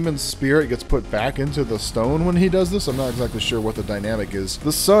the demon's spirit gets put back into the stone when he does this. I'm not exactly sure what the dynamic is.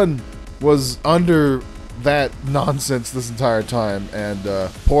 The sun was under that nonsense this entire time, and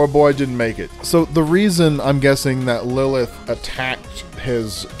poor boy didn't make it. So the reason I'm guessing that Lilith attacked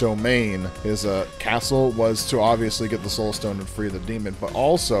his domain, his castle, was to obviously get the soul stone and free the demon, but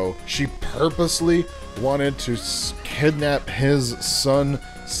also she purposely wanted to kidnap his son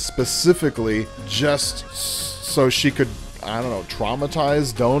specifically just so she could, I don't know,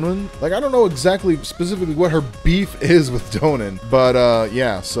 traumatize Donan? Like, I don't know exactly specifically what her beef is with Donan, but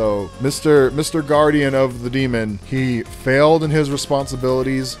yeah, so Mr. Guardian of the demon, he failed in his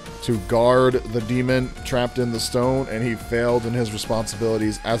responsibilities to guard the demon trapped in the stone, and he failed in his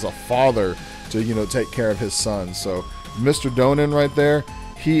responsibilities as a father to, you know, take care of his son. So Mr. Donan right there,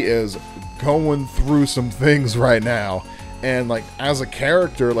 he is going through some things right now. And like, as a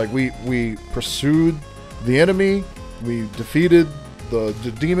character, like, we pursued the enemy, we defeated the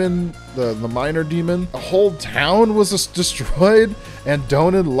demon, the minor demon. The whole town was just destroyed, and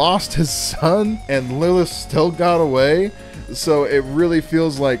Donan lost his son, and Lilith still got away. So it really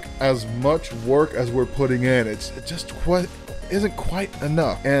feels like as much work as we're putting in, it just isn't quite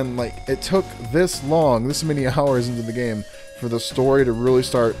enough. And like, it took this many hours into the game for the story to really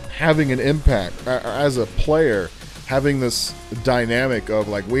start having an impact as a player, having this dynamic of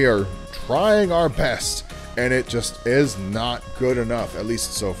like, we are trying our best, and it just is not good enough, at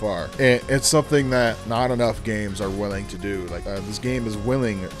least so far. And it's something that not enough games are willing to do. Like, this game is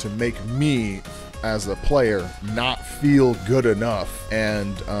willing to make me, as a player, not feel good enough.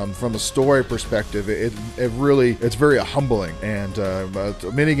 And from a story perspective, it's very humbling. And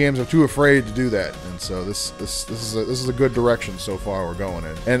many games are too afraid to do that. And so this is a good direction so far we're going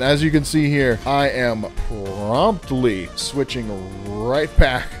in. And as you can see here, I am promptly switching right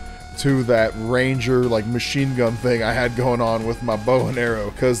back to that ranger, like, machine gun thing I had going on with my bow and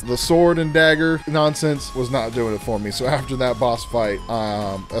arrow, because the sword and dagger nonsense was not doing it for me. So after that boss fight,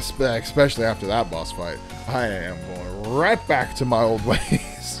 especially after that boss fight, I am going right back to my old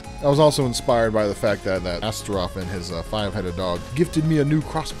ways. I was also inspired by the fact that Astaroth and his 5-headed dog gifted me a new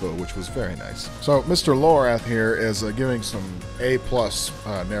crossbow, which was very nice. So Mr. Lorath here is giving some A+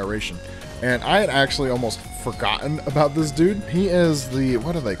 narration. And I had actually almost forgotten about this dude. He is the,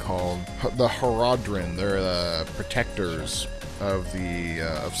 what are they called? The Haradrim. They're the protectors of the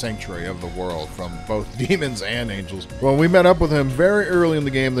of Sanctuary of the world from both demons and angels. Well, we met up with him very early in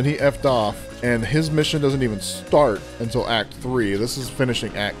the game, then he effed off, and his mission doesn't even start until Act 3. This is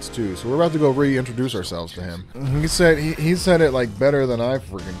finishing Act 2, so we're about to go reintroduce ourselves to him. He said it like better than I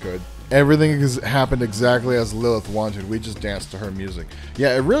freaking could. Everything has happened exactly as Lilith wanted. We just danced to her music.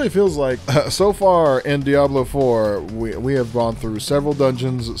 Yeah, it really feels like, so far in Diablo 4, we have gone through several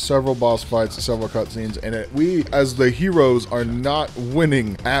dungeons, several boss fights, several cutscenes, and we, as the heroes, are not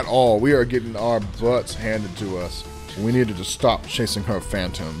winning at all. We are getting our butts handed to us. We needed to stop chasing her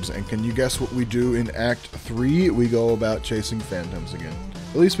phantoms. And can you guess what we do in Act 3? We go about chasing phantoms again.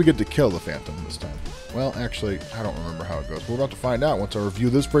 At least we get to kill the phantom this time. Well, actually, I don't remember how it goes. We're about to find out once I review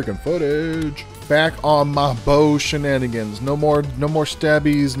this freaking footage. Back on my bow shenanigans. No more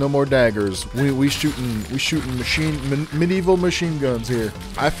stabbies, no more daggers. We shooting medieval machine guns here.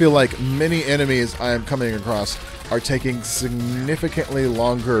 I feel like many enemies I am coming across are taking significantly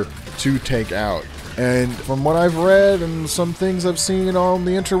longer to take out. And from what I've read and some things I've seen on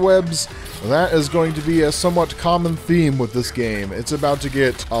the interwebs, that is going to be a somewhat common theme with this game. It's about to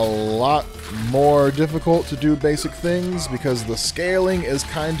get a lot more difficult to do basic things because the scaling is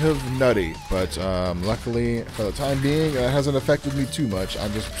kind of nutty. But luckily, for the time being, it hasn't affected me too much.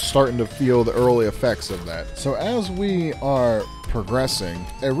 I'm just starting to feel the early effects of that. So as we are progressing,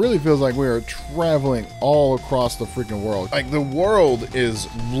 it really feels like we are traveling all across the freaking world. Like, the world is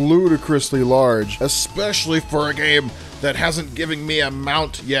ludicrously large, especially for a game that hasn't given me a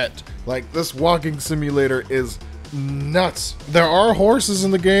mount yet. Like, this walking simulator is nuts. There are horses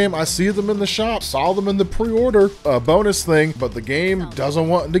in the game. I see them in the shop, saw them in the pre-order bonus thing, but the game doesn't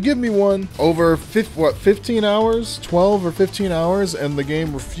want to give me one. Over 15 hours, 12 or 15 hours, and the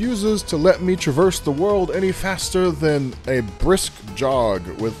game refuses to let me traverse the world any faster than a brisk jog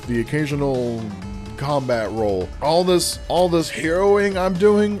with the occasional combat roll. All this heroing I'm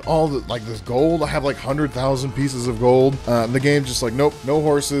doing, like this gold, I have like 100,000 pieces of gold. The game's just like, nope, no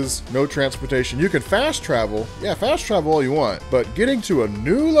horses, no transportation. You can fast travel, yeah, fast travel all you want, but getting to a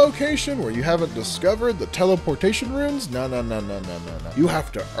new location where you haven't discovered the teleportation runes, no. You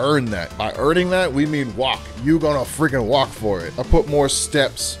have to earn that. By earning that, we mean walk. You gonna freaking walk for it. I put more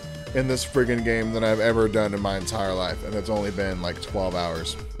steps in this friggin' game than I've ever done in my entire life, and it's only been like 12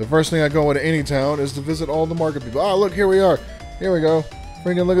 hours. The first thing I go into any town is to visit all the market people. Oh, look, here we are. Here we go.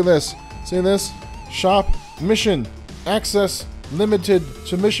 Friggin' look at this. See this? Shop, mission, access, limited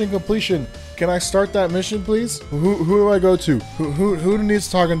to mission completion. Can I start that mission, please? Who do I go to? Who needs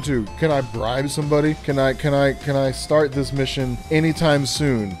talking to? Can I bribe somebody? Can I start this mission anytime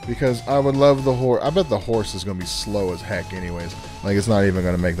soon? Because I would love the horse. I bet the horse is gonna be slow as heck anyways. Like, it's not even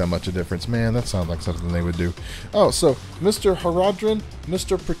gonna make that much of a difference. Man, that sounds like something they would do. Oh, so Mr. Haradrim,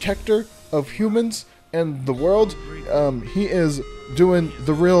 Mr. Protector of humans and the world, he is doing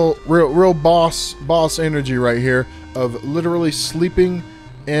the real boss energy right here of literally sleeping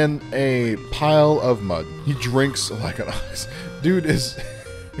in a pile of mud. He drinks like an ox. Dude is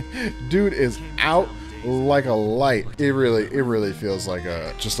out like a light. It really feels like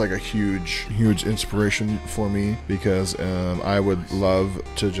just like a huge inspiration for me, because I would love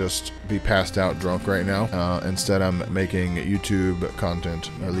to just be passed out drunk right now. Instead, I'm making YouTube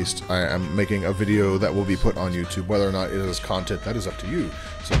content. At least I am making a video that will be put on YouTube. Whether or not it is content, that is up to you.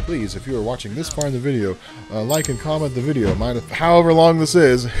 So please, if you are watching this far in the video, like and comment the video. However long this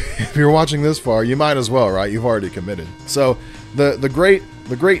is, if you're watching this far, you might as well, right? You've already committed. So the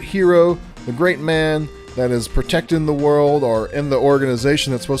great hero, the great man that is protecting the world, or in the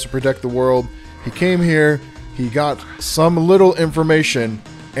organization that's supposed to protect the world, he came here, he got some little information,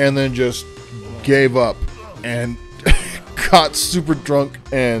 and then just gave up and got super drunk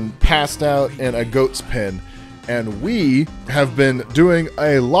and passed out in a goat's pen. And we have been doing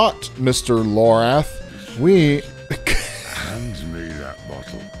a lot, Mr. Lorath. We Hand me that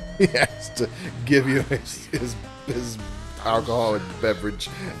bottle. He has to give you his alcoholic beverage.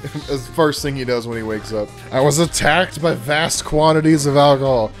 It's the first thing he does when he wakes up. I was attacked by vast quantities of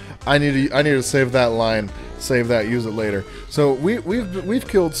alcohol. I need to save that line. Save that, use it later. So we've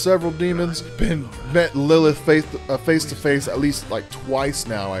killed several demons, met Lilith face to face at least like twice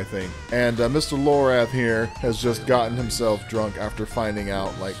now, I think. And Mr. Lorath here has just gotten himself drunk after finding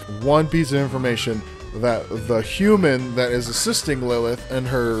out like one piece of information that the human that is assisting Lilith and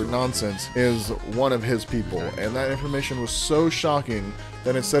her nonsense is one of his people. And that information was so shocking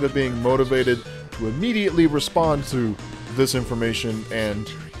that instead of being motivated to immediately respond to this information and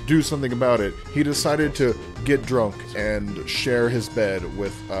do something about it, he decided to get drunk and share his bed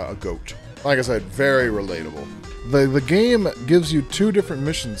with a goat. Like I said, very relatable. The game gives you two different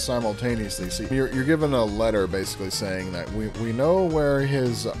missions simultaneously. See, you're given a letter basically saying that we know where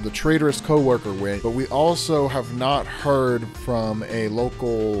the traitorous co-worker went, but we also have not heard from a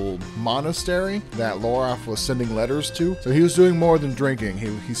local monastery that Lorath was sending letters to. So he was doing more than drinking.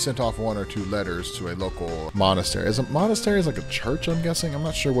 He sent off 1 or 2 letters to a local monastery. Is a monastery is like a church, I'm guessing? I'm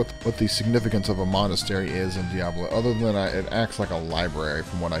not sure what the significance of a monastery is in Diablo, other than it acts like a library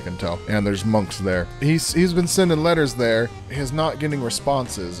from what I can tell. And there's monks there. He's been sending letters there. He's not getting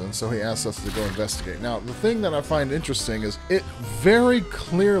responses, and so he asks us to go investigate. Now, the thing that I find interesting is it very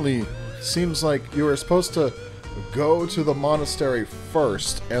clearly seems like you were supposed to go to the monastery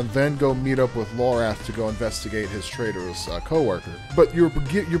first and then go meet up with Lorath to go investigate his traitorous co-worker. But you're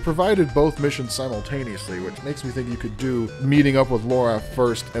provided both missions simultaneously, which makes me think you could do meeting up with Lorath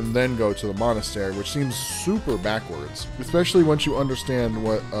first and then go to the monastery, which seems super backwards, especially once you understand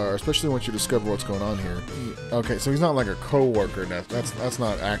especially once you discover what's going on here. Okay, so he's not like a co-worker. That's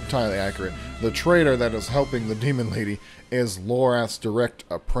not entirely accurate. The traitor that is helping the demon lady is Lorath's direct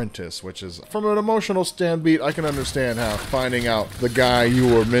apprentice, which is, from an emotional standbeat, I can understand how finding out the guy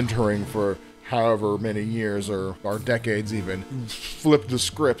you were mentoring for however many years or decades even flipped the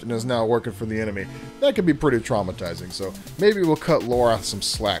script and is now working for the enemy. That could be pretty traumatizing, so maybe we'll cut Lorath some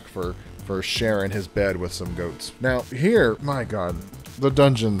slack for sharing his bed with some goats. Now here, my god, the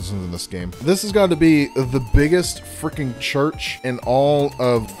dungeons in this game. This has got to be the biggest freaking church in all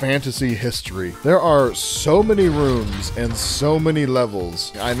of fantasy history. There are so many rooms and so many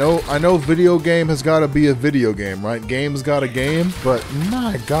levels. I know video game has got to be a video game, right? Game's got a game, but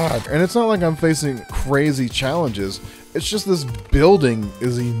my god. And it's not like I'm facing crazy challenges. It's just this building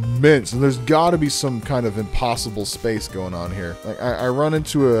is immense, and there's got to be some kind of impossible space going on here. Like I run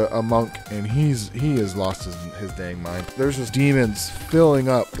into a monk, and he has lost his dang mind. There's just demons filling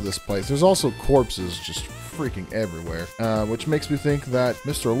up this place. There's also corpses just freaking everywhere, which makes me think that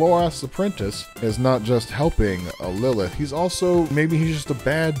Mr. Lorath's apprentice is not just helping Lilith. He's just a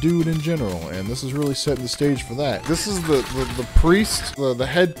bad dude in general, and this is really setting the stage for that. This is the priest, the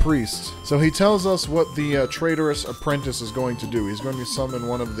head priest. So he tells us what the traitorous apprentice is going to do. He's going to summon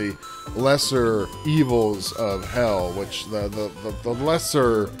one of the lesser evils of hell, which the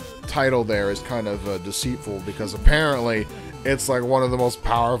lesser title there is kind of deceitful, because apparently it's like one of the most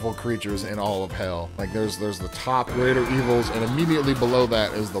powerful creatures in all of hell. Like there's the top greater evils, and immediately below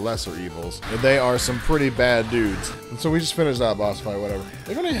that is the lesser evils. And they are some pretty bad dudes. And so we just finished that boss fight, whatever.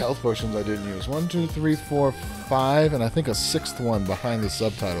 Look how many health potions I didn't use. 1, 2, 3, 4, 5, and I think a 6th one behind the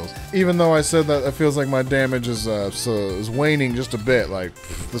subtitles. Even though I said that it feels like my damage is waning just a bit. Like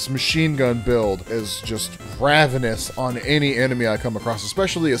this machine gun build is just ravenous on any enemy I come across,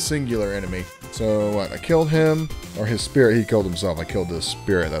 especially a singular enemy. So what? I killed him, or his spirit. He killed himself. I killed his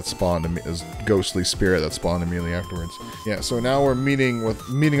spirit that spawned, his ghostly spirit that spawned immediately afterwards. Yeah. So now we're meeting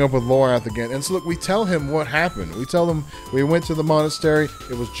up with Lorath again. And so look, we tell him what happened. We tell him we went to the monastery.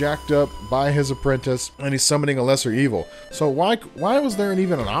 It was jacked up by his apprentice, and he's summoning a lesser evil. So why was there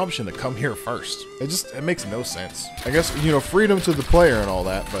even an option to come here first? It makes no sense. I guess, freedom to the player and all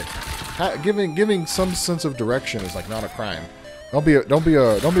that, but giving some sense of direction is like not a crime. Don't be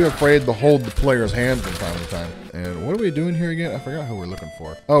afraid to hold the player's hand from time to time. And what are we doing here again? I forgot who we're looking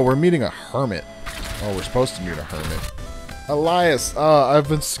for. Oh, we're meeting a hermit. Oh, we're supposed to meet a hermit. Elias. I've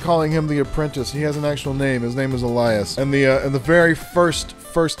been calling him the apprentice. He has an actual name. His name is Elias. And in the very first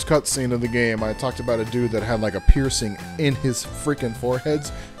cutscene of the game, I talked about a dude that had like a piercing in his freaking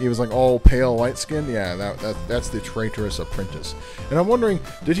foreheads. He was like all pale white skinned. Yeah, that's the traitorous apprentice. And I'm wondering,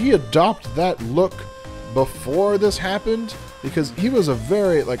 did he adopt that look before this happened? Because he was a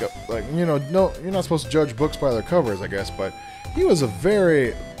very no, you're not supposed to judge books by their covers, I guess, but he was a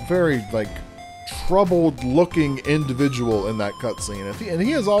very, very like troubled looking individual in that cutscene, and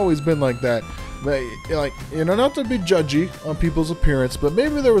he has always been like that. Like, not to be judgy on people's appearance, but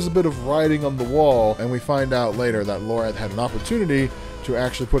maybe there was a bit of writing on the wall, and we find out later that Lorath had an opportunity to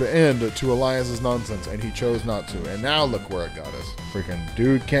actually put an end to Elias's nonsense, and he chose not to. And now look where it got us. Freaking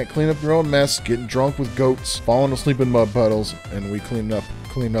dude can't clean up your own mess, getting drunk with goats, falling asleep in mud puddles, and we cleaned up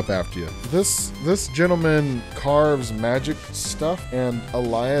after you. This gentleman carves magic stuff, and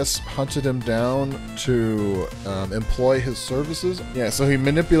Elias hunted him down to employ his services. Yeah, so he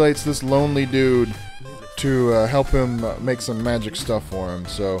manipulates this lonely dude to help him make some magic stuff for him.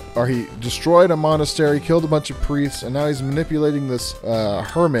 So, or he destroyed a monastery, killed a bunch of priests, and now he's manipulating this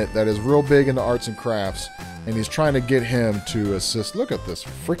hermit that is real big into arts and crafts. And he's trying to get him to assist. Look at this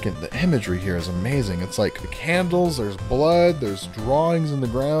freaking, the imagery here is amazing. It's like the candles, there's blood, there's drawings in the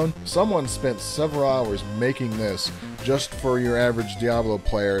ground. Someone spent several hours making this just for your average Diablo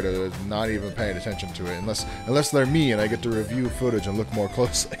player to not even paying attention to it, unless they're me and I get to review footage and look more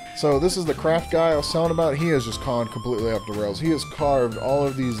closely. So this is the craft guy I was telling about. He has just gone completely off the rails. He has carved all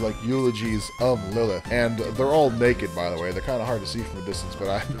of these like eulogies of Lilith, and they're all naked, by the way. They're kind of hard to see from a distance,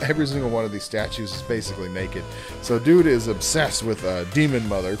 but every single one of these statues is basically naked. So dude is obsessed with Demon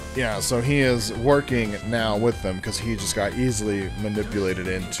Mother. Yeah, so he is working now with them because he just got easily manipulated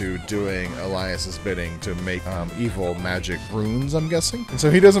into doing Elias's bidding to make evil magic runes, I'm guessing. And so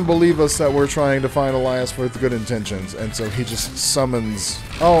he doesn't believe us that we're trying to find Elias with good intentions, and so he just summons...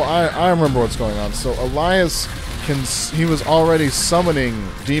 Oh, I remember what's going on. So Elias he was already summoning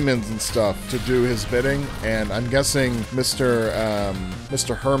demons and stuff to do his bidding, and I'm guessing Mr.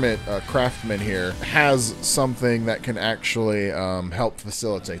 Hermit Craftsman here has something that can actually help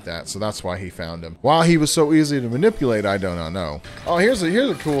facilitate that, so that's why he found him. Why he was so easy to manipulate, I do not know. Oh, here's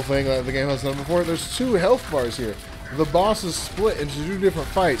a cool thing that the game has done before. There's 2 health bars here. The boss is split into 2 different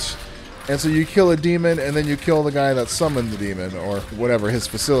fights. And so you kill a demon, and then you kill the guy that summoned the demon, or whatever, his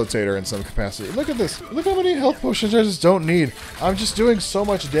facilitator in some capacity. Look at this. Look how many health potions I just don't need. I'm just doing so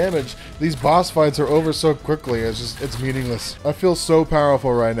much damage. These boss fights are over so quickly. It's meaningless. I feel so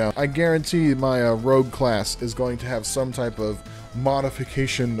powerful right now. I guarantee my rogue class is going to have some type of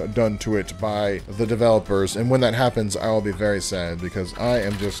modification done to it by the developers. And when that happens, I will be very sad, because I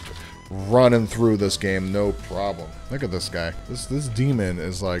am just running through this game no problem. Look at this guy. This demon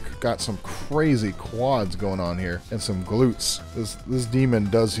is like got some crazy quads going on here and some glutes. This demon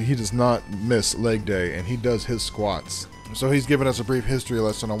does not miss leg day, and he does his squats. So he's given us a brief history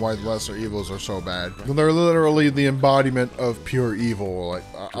lesson on why the lesser evils are so bad. They're literally the embodiment of pure evil. Like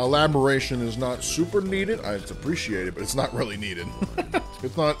elaboration is not super needed. It's appreciated, but it's not really needed.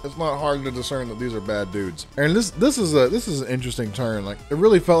 It's not hard to discern that these are bad dudes. And this is an interesting turn. Like it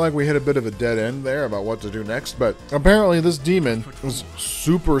really felt like we hit a bit of a dead end there about what to do next. But apparently this demon is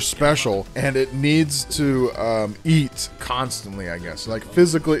super special, and it needs to eat constantly. I guess like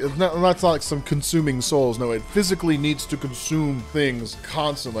physically. It's not like some consuming souls. No, it physically needs to consume things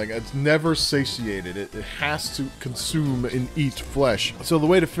constantly. Like it's never satiated. It has to consume and eat flesh. So the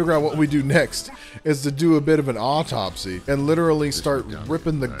way to figure out what we do next is to do a bit of an autopsy and literally start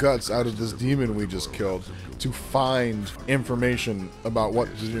ripping the guts out of this demon we just killed to find information about what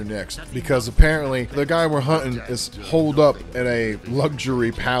to do next. Because apparently the guy we're hunting is holed up in a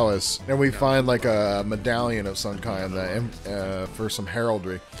luxury palace, and we find like a medallion of some kind for some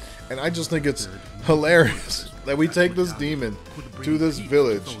heraldry. And I just think it's hilarious that we take this demon to this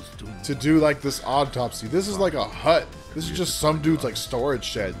village to do like this autopsy. This is like a hut. This is just some dude's like storage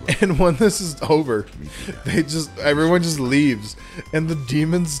shed. And when this is over, everyone just leaves and the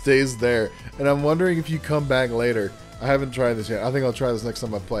demon stays there. And I'm wondering if you come back later. I haven't tried this yet. I think I'll try this next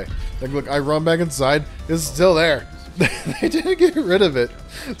time I play. Like look, I run back inside, it's still there. They didn't get rid of it.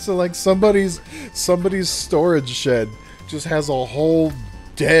 So like somebody's storage shed just has a whole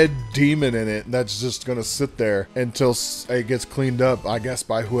dead demon in it that's just gonna sit there until it gets cleaned up, I guess,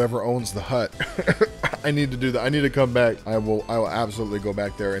 by whoever owns the hut. I need to do that. I need to come back. I will absolutely go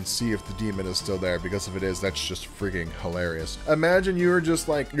back there and see if the demon is still there, because if it is, that's just freaking hilarious. Imagine you were just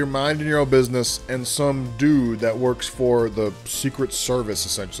like, you're minding your own business, and some dude that works for the Secret Service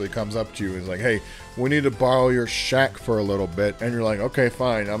essentially comes up to you and is like, hey, we need to borrow your shack for a little bit. And you're like, okay,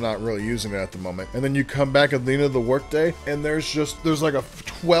 fine, I'm not really using it at the moment. And then you come back at the end of the workday, and there's like a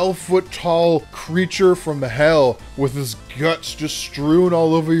 12-foot tall creature from hell with his guts just strewn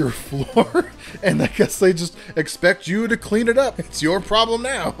all over your floor. And I guess they just expect you to clean it up. It's your problem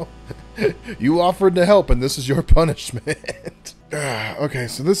now. You offered to help, and this is your punishment. Okay,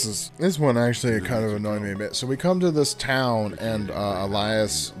 so this one actually kind of annoyed me a bit. So we come to this town, and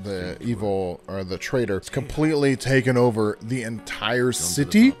Elias, the evil, or the traitor, is completely taken over the entire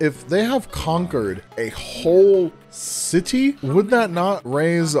city. If they have conquered a whole city, would that not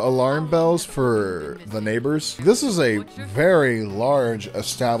raise alarm bells for the neighbors? This is a very large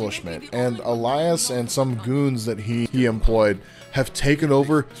establishment, and Elias and some goons that he employed have taken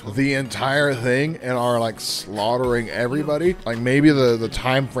over the entire thing and are like slaughtering everybody. Like maybe the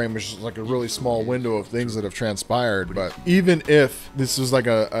time frame is just like a really small window of things that have transpired, but even if this is like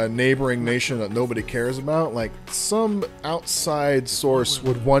a neighboring nation that nobody cares about, like some outside source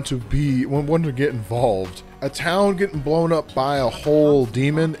would want to get involved a town getting blown up by a whole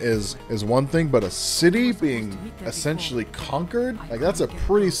demon is one thing, but a city being essentially conquered, like that's a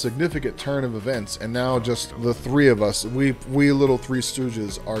pretty significant turn of events. And now just the three of us, we little three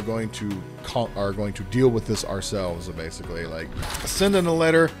stooges are going to deal with this ourselves. Basically, like sending a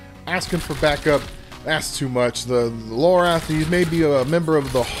letter asking for backup. That's too much. The Lorath, he may be a member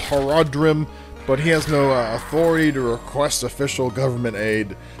of the Haradrim, but he has no authority to request official government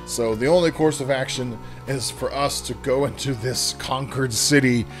aid. So the only course of action is for us to go into this conquered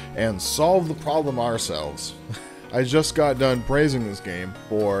city and solve the problem ourselves. I just got done praising this game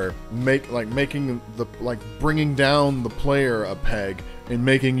for bringing down the player a peg and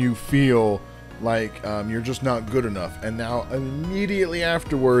making you feel like you're just not good enough. And now immediately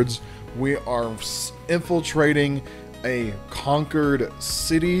afterwards, we are infiltrating a conquered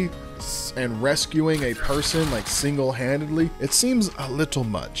city and rescuing a person like single-handedly. It seems a little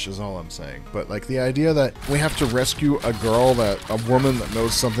much is all I'm saying, but like the idea that we have to rescue a woman that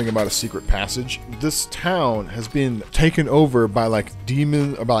knows something about a secret passage. This town has been taken over by like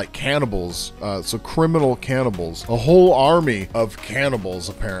cannibals, so criminal cannibals, a whole army of cannibals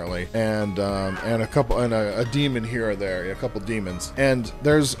apparently, and a demon here or there, a couple demons, and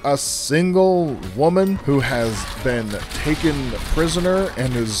there's a single woman who has been taken prisoner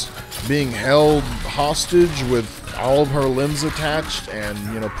and is being held hostage with all of her limbs attached and,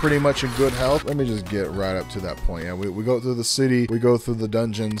 you know, pretty much in good health. Let me just get right up to that point. Yeah, we go through the city, we go through the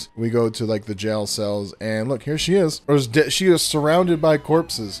dungeons, we go to like the jail cells, and look, here she is. She is surrounded by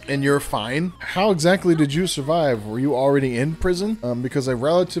corpses, and you're fine. How exactly did you survive? Were you already in prison? Because a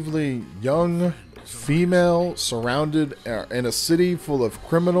relatively young female surrounded in a city full of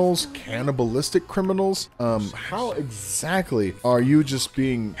criminals, cannibalistic criminals. How exactly are you just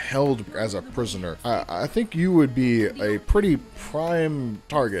being held as a prisoner? I think you would be a pretty prime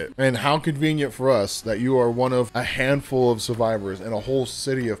target, and how convenient for us that you are one of a handful of survivors in a whole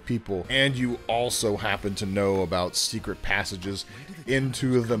city of people, and you also happen to know about secret passages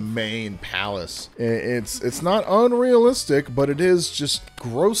into the main palace. It's not unrealistic, but it is just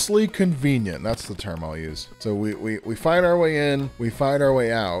grossly convenient. That's the term I'll use. So we fight our way in, we fight our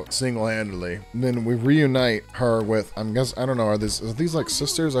way out single-handedly, and then we reunite her with, I don't know, are these like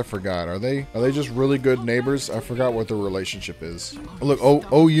sisters? I forgot. Are they just really good neighbors? I forgot what their relationship is. Look,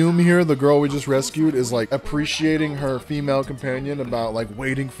 Oyum here, the girl we just rescued, is like appreciating her female companion about like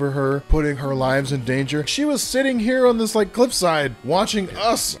waiting for her, putting her lives in danger. She was sitting here on this like cliffside watching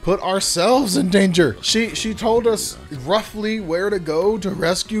us put ourselves in danger. She told us roughly where to go to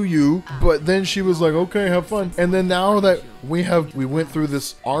rescue you, but then she was like, okay, have fun. And then now that we went through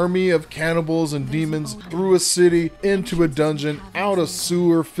this army of cannibals and demons, through a city, into a dungeon, out a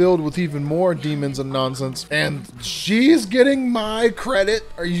sewer filled with even more demons and nonsense, and she's getting my credit.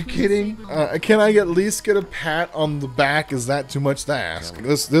 Are you kidding? Can I at least get a pat on the back? Is that too much to ask?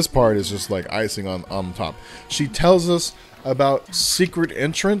 This part is just like icing on top. She tells us about secret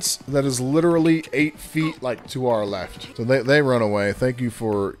entrance that is literally 8 feet like to our left. So they run away. Thank you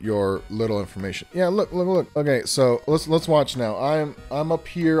for your little information. Yeah, look. Okay, so let's watch now. I'm up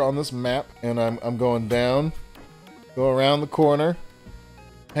here on this map, and I'm going down, go around the corner,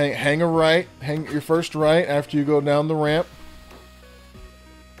 hang a right, hang your first right after you go down the ramp,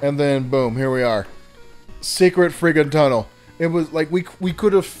 and then boom, here we are. Secret friggin' tunnel. It was like we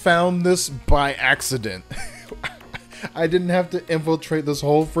could have found this by accident. I didn't have to infiltrate this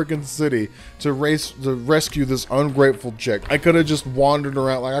whole freaking city to rescue this ungrateful chick. I could have just wandered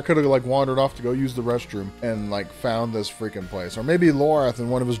around, like I could have like wandered off to go use the restroom and like found this freaking place. Or maybe Lorath and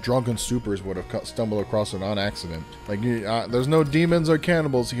one of his drunken supers would have stumbled across it on accident. Like there's no demons or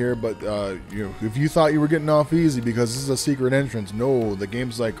cannibals here, but if you thought you were getting off easy because this is a secret entrance, no, the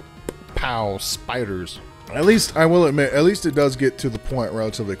game's like, pow, spiders. At least, I will admit, at least it does get to the point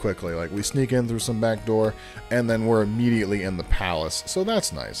relatively quickly. Like, we sneak in through some back door, and then we're immediately in the palace. So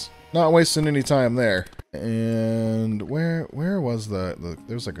that's nice. Not wasting any time there. And where was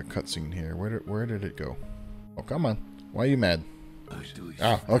there's like a cutscene here. Where did it go? Oh, come on. Why are you mad?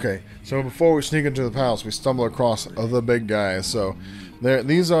 Ah, okay. So before we sneak into the palace, we stumble across the big guy. So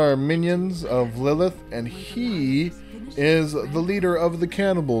these are minions of Lilith, and he is the leader of the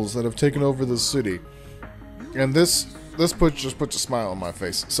cannibals that have taken over the city. And this just puts a smile on my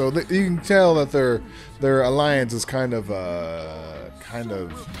face. So you can tell that their alliance is kind of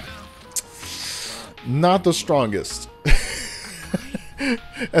not the strongest.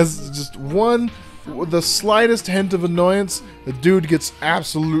 As just the slightest hint of annoyance, the dude gets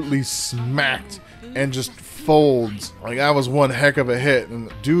absolutely smacked and just folds. Like, that was one heck of a hit, and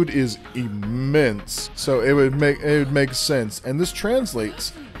the dude is immense. So it would make sense, and this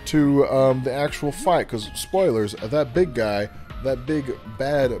translates to the actual fight, because spoilers, that big guy, that big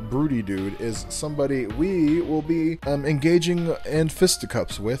bad broody dude, is somebody we will be engaging in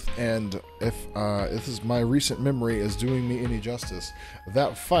fisticuffs with. And if this is my recent memory is doing me any justice,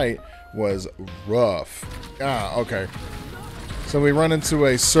 that fight was rough. Okay. So we run into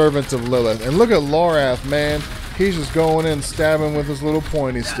a servant of Lilith, and look at Lorath, man. He's just going in, stabbing with his little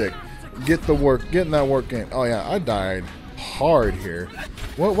pointy stick. Getting that work in. Oh yeah, I died hard here.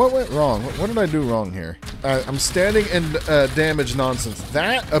 What went wrong? What did I do wrong here? I'm standing in damage nonsense.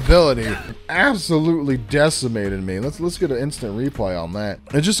 That ability absolutely decimated me. Let's get an instant replay on that.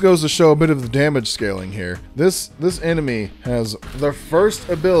 It just goes to show a bit of the damage scaling here. This enemy has the first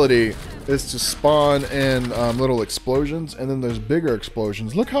ability is to spawn in little explosions, and then there's bigger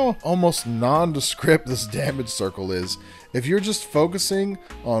explosions. Look how almost nondescript this damage circle is. If you're just focusing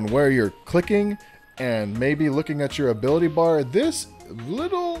on where you're clicking and maybe looking at your ability bar, this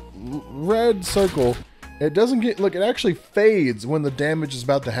little red circle, it doesn't get, look, it actually fades when the damage is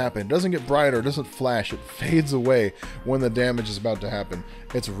about to happen. It doesn't get brighter, it doesn't flash, it fades away when the damage is about to happen.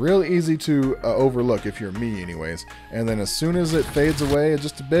 It's real easy to overlook if you're me anyways. And then as soon as it fades away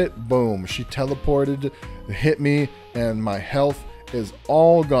just a bit, boom, she teleported, hit me, and my health is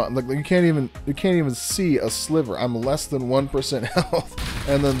all gone. Look, you can't even see a sliver. I'm less than 1% health.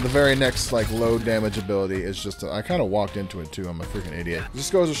 And then the very next like low damage ability is just I kind of walked into it too. I'm a freaking idiot.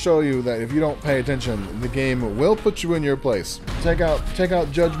 Just goes to show you that if you don't pay attention, the game will put you in your place. Take out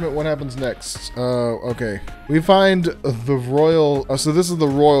judgment. What happens next? Okay. We find the royal, so this is the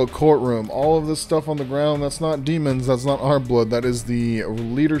royal courtroom. All of this stuff on the ground, that's not demons, that's not our blood, that is the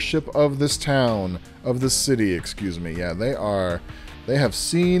leadership of this town, of this city, excuse me. Yeah, they have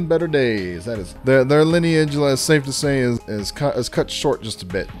seen better days. That is, their lineage, it's safe to say, is cut short just a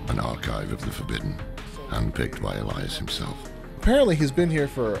bit. An archive of the forbidden, handpicked by Elias himself. Apparently he's been here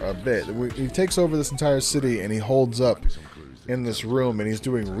for a bit. He takes over this entire city and he holds up in this room and he's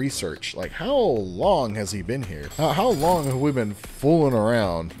doing research. Like, how long has he been here? How long have we been fooling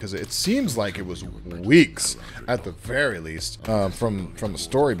around? Because it seems like it was weeks at the very least from the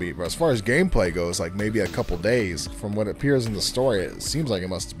story beat. But as far as gameplay goes, like maybe a couple days. From what appears in the story, it seems like it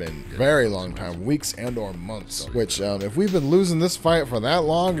must have been a very long time, weeks and or months. Which if we've been losing this fight for that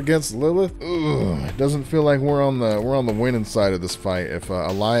long against Lilith, it doesn't feel like we're on the winning side of this fight. If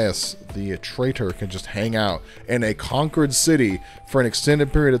Elias, the traitor, can just hang out in a conquered city for an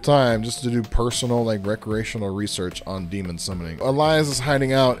extended period of time just to do personal, like, recreational research on demon summoning. Elias is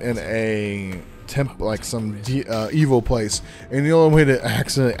hiding out in a like some evil place, and the only way to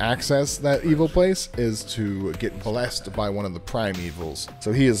access that evil place is to get blessed by one of the prime evils.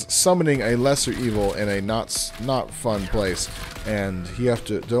 So he is summoning a lesser evil in a not fun place, and you have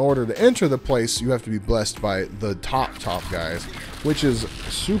to, in order to enter the place, you have to be blessed by the top guys, which is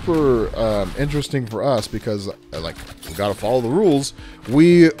super interesting for us because like we gotta follow the rules.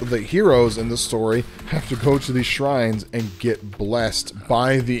 We, the heroes in this story, have to go to these shrines and get blessed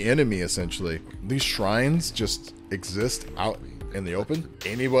by the enemy, essentially. These shrines just exist out in the open.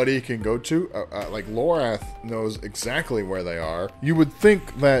 Anybody can go to. Like, Lorath knows exactly where they are. You would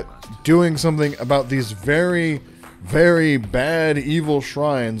think that doing something about these very, very bad, evil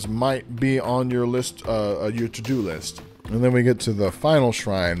shrines might be on your list, your to-do list. And then we get to the final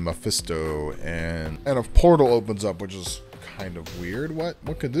shrine, Mephisto, and a portal opens up, which is kind of weird.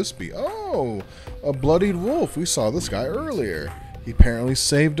 What could this be? Oh, a bloodied wolf. We saw this guy earlier. He apparently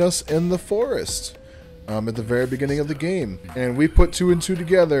saved us in the forest at the very beginning of the game. And we put 2 and 2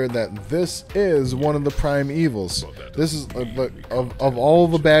 together that this is one of the prime evils. This is, of all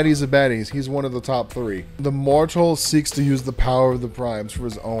the baddies of baddies, he's one of the top 3. The mortal seeks to use the power of the primes for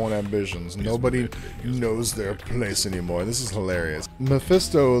his own ambitions. Nobody knows their place anymore. This is hilarious.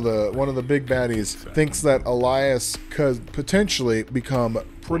 Mephisto, one of the big baddies, thinks that Elias could potentially become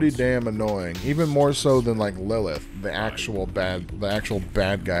pretty damn annoying, even more so than like Lilith, the actual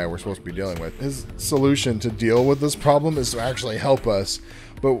bad guy we're supposed to be dealing with. His solution to deal with this problem is to actually help us,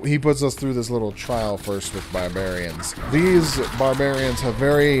 but he puts us through this little trial first with barbarians. These barbarians have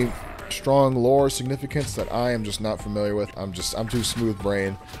very strong lore significance that I am just not familiar with. I'm too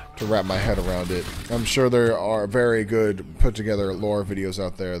smooth-brained to wrap my head around it. I'm sure there are very good put together lore videos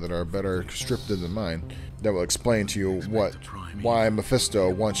out there that are better scripted than mine that will explain to you why Mephisto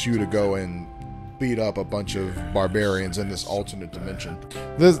wants you to go and beat up a bunch of barbarians in this alternate dimension.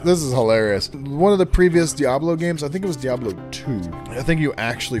 This is hilarious. One of the previous Diablo games, I think it was Diablo 2, I think you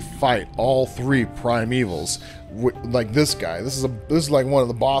actually fight all 3 prime evils. Like this guy. This is like one of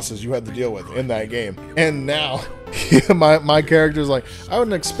the bosses you had to deal with in that game. And now my character's like, I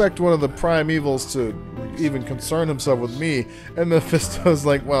wouldn't expect one of the prime evils to even concern himself with me. And Mephisto's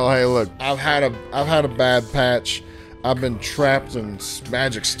like, well, hey, look, I've had a bad patch. I've been trapped in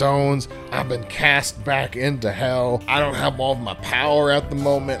magic stones. I've been cast back into hell. I don't have all of my power at the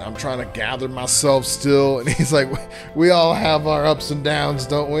moment. I'm trying to gather myself still. And he's like, we all have our ups and downs,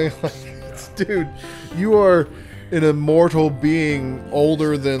 don't we? Like, dude, you are an immortal being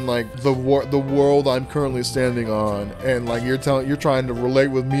older than like the world I'm currently standing on, and like you're trying to relate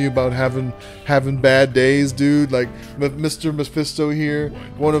with me about having bad days, dude. Like Mr. Mephisto here,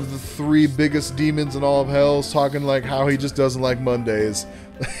 one of the 3 biggest demons in all of hell, is talking like how he just doesn't like Mondays.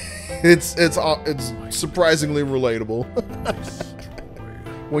 It's surprisingly relatable.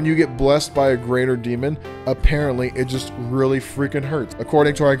 When you get blessed by a greater demon, apparently it just really freaking hurts.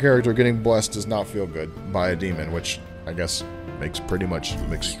 According to our character, getting blessed does not feel good by a demon, which I guess makes pretty big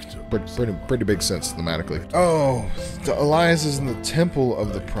sense thematically. Oh, the Elias is in the Temple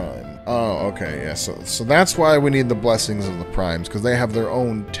of the Prime. Oh, okay, yeah. So that's why we need the blessings of the Primes, because they have their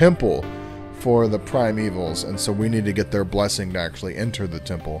own temple for the primeval, and so we need to get their blessing to actually enter the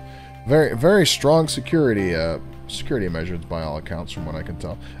temple. Very strong security measures by all accounts, from what I can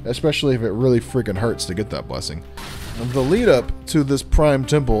tell, especially if it really freaking hurts to get that blessing. The lead up to this prime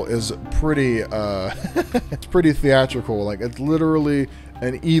temple is pretty it's pretty theatrical. Like, it's literally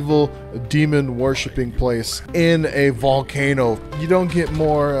an evil demon worshipping place in a volcano. You don't get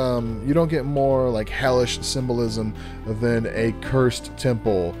more like hellish symbolism than a cursed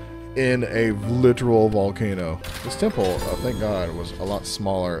temple in a literal volcano. This temple, thank God, was a lot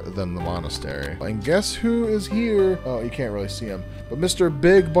smaller than the monastery. And guess who is here? Oh, you can't really see him. But Mr.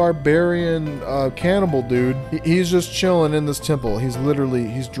 Big Barbarian Cannibal Dude, he's just chilling in this temple. He's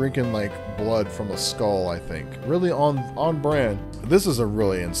drinking like blood from a skull, I think. Really on brand. This is a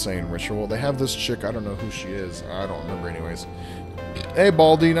really insane ritual. They have this chick, I don't know who she is. I don't remember anyways. Hey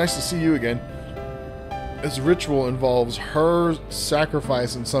Baldy, nice to see you again. This ritual involves her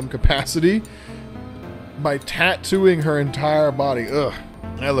sacrifice in some capacity by tattooing her entire body. Ugh,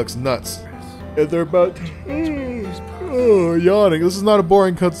 that looks nuts. And they're about yawning. This is not a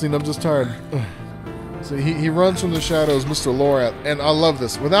boring cutscene, I'm just tired. Ugh. So he runs from the shadows, Mr. Lorath, and I love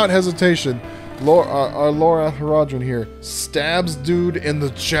this. Without hesitation, our Lorath Haradrim here stabs dude in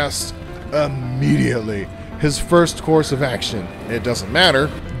the chest immediately. His first course of action. It doesn't matter.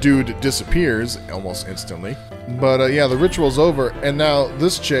 Dude disappears almost instantly. But yeah, the ritual's over, and now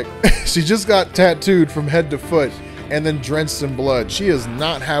this chick, she just got tattooed from head to foot and then drenched in blood. She is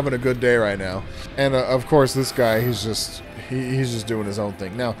not having a good day right now. And of course, this guy, he's just doing his own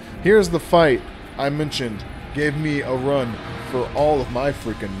thing. Now, here's the fight I mentioned. Gave me a run for all of my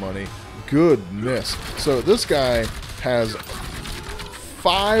freaking money. Goodness. So this guy has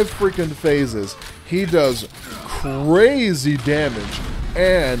 5 freaking phases. He does crazy damage,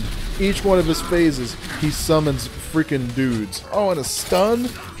 and each one of his phases, he summons freaking dudes. Oh, and a stun?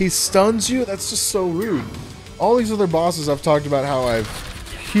 He stuns you? That's just so rude. All these other bosses, I've talked about how I've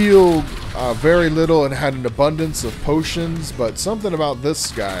healed very little and had an abundance of potions, but something about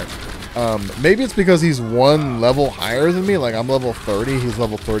this guy, maybe it's because he's 1 level higher than me. Like, I'm level 30, he's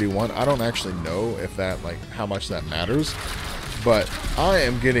level 31. I don't actually know if that, like, how much that matters, but I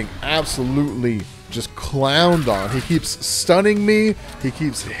am getting absolutely just clowned on. He keeps stunning me. He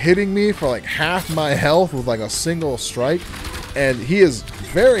keeps hitting me for like half my health with like a single strike, and he is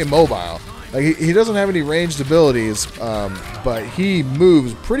very mobile. Like, he doesn't have any ranged abilities, but he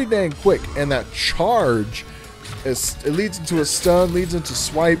moves pretty dang quick, and that charge it leads into a stun, leads into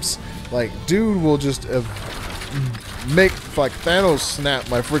swipes. Like, dude will just make like Thanos snap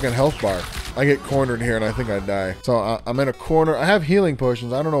my freaking health bar. I get cornered here and I think I die. So I'm in a corner. I have healing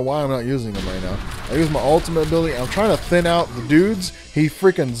potions. I don't know why I'm not using them right now. I use my ultimate ability. I'm trying to thin out the dudes. He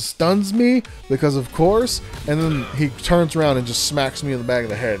freaking stuns me because of course. And then he turns around and just smacks me in the back of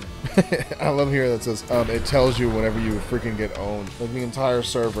the head. I love here that says, it tells you whenever you freaking get owned. Like, the entire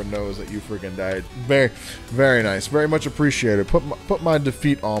server knows that you freaking died. Very, very nice. Very much appreciated. Put my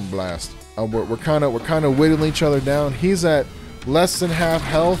defeat on blast. We're kind of whittling each other down. He's at less than half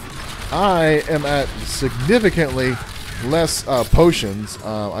health. I am at significantly less potions.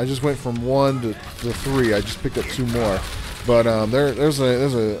 I just went from 1 to 3. I just picked up 2 more. But there's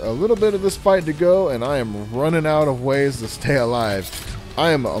a little bit of this fight to go, and I am running out of ways to stay alive.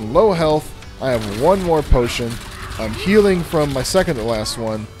 I am on low health. I have 1 more potion. I'm healing from my second to last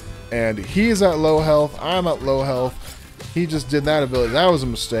one, and he's at low health. I'm at low health. He just did that ability. That was a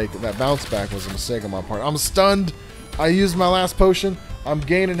mistake. That bounce back was a mistake on my part. I'm stunned. I used my last potion. I'm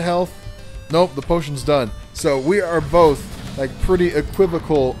gaining health. Nope, the potion's done. So we are both like pretty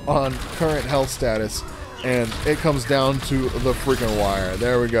equivocal on current health status, and it comes down to the freaking wire.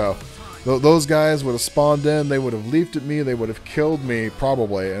 There we go. Those guys would have spawned in, they would have leaped at me, they would have killed me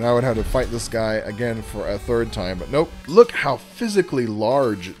probably, and I would have to fight this guy again for a third time. But nope, look how physically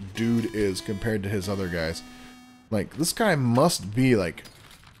large dude is compared to his other guys. Like, this guy must be like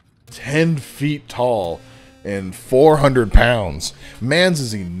 10 feet tall and 400 pounds. Man's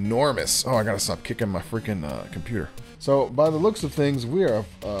is enormous. Oh, I gotta stop kicking my freaking computer. So, by the looks of things, we are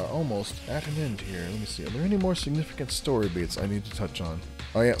almost at an end here. Let me see. Are there any more significant story beats I need to touch on?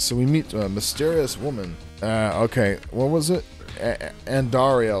 Oh, yeah. So, we meet a mysterious woman. Okay. What was it?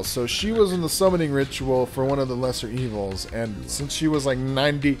 Andariel. So, she was in the summoning ritual for one of the lesser evils. And since she was like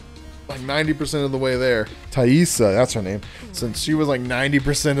 90% of the way there, Thaisa, that's her name, since she was like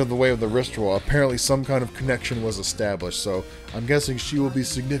 90% of the way of the ritual, apparently some kind of connection was established, so I'm guessing she will be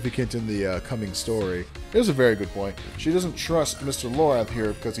significant in the coming story. Here's a very good point. She doesn't trust Mr. Lorath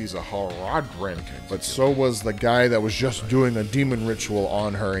here because he's a Haradrim, but so was the guy that was just doing a demon ritual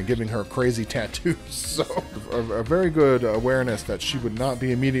on her and giving her crazy tattoos, so a very good awareness that she would not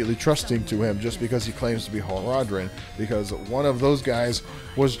be immediately trusting to him just because he claims to be Haradrim, because one of those guys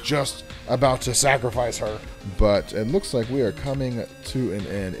was just about to sacrifice her. But it looks like we are coming to an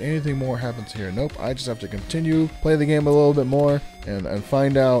end. Anything more happens here? Nope. I just have to continue, play the game a little bit more, and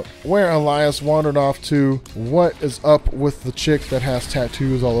find out where Elias wandered off to, what is up with the chick that has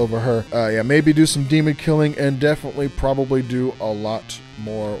tattoos all over her. Yeah, maybe do some demon killing, and definitely probably do a lot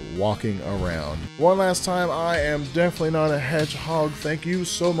more walking around. One last time, I am definitely not a hedgehog. Thank you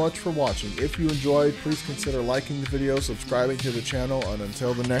so much for watching. If you enjoyed, please consider liking the video, subscribing to the channel, and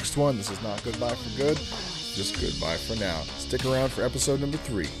until the next one, this is not goodbye for good, just goodbye for now. Stick around for episode number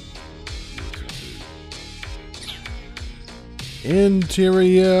 3.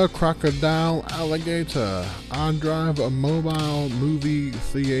 Interior crocodile alligator. I drive a mobile movie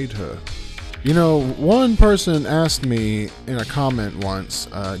theater. You know, one person asked me in a comment once,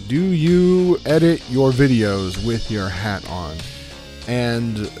 do you edit your videos with your hat on?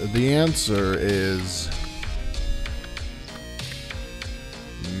 And the answer is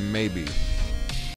maybe.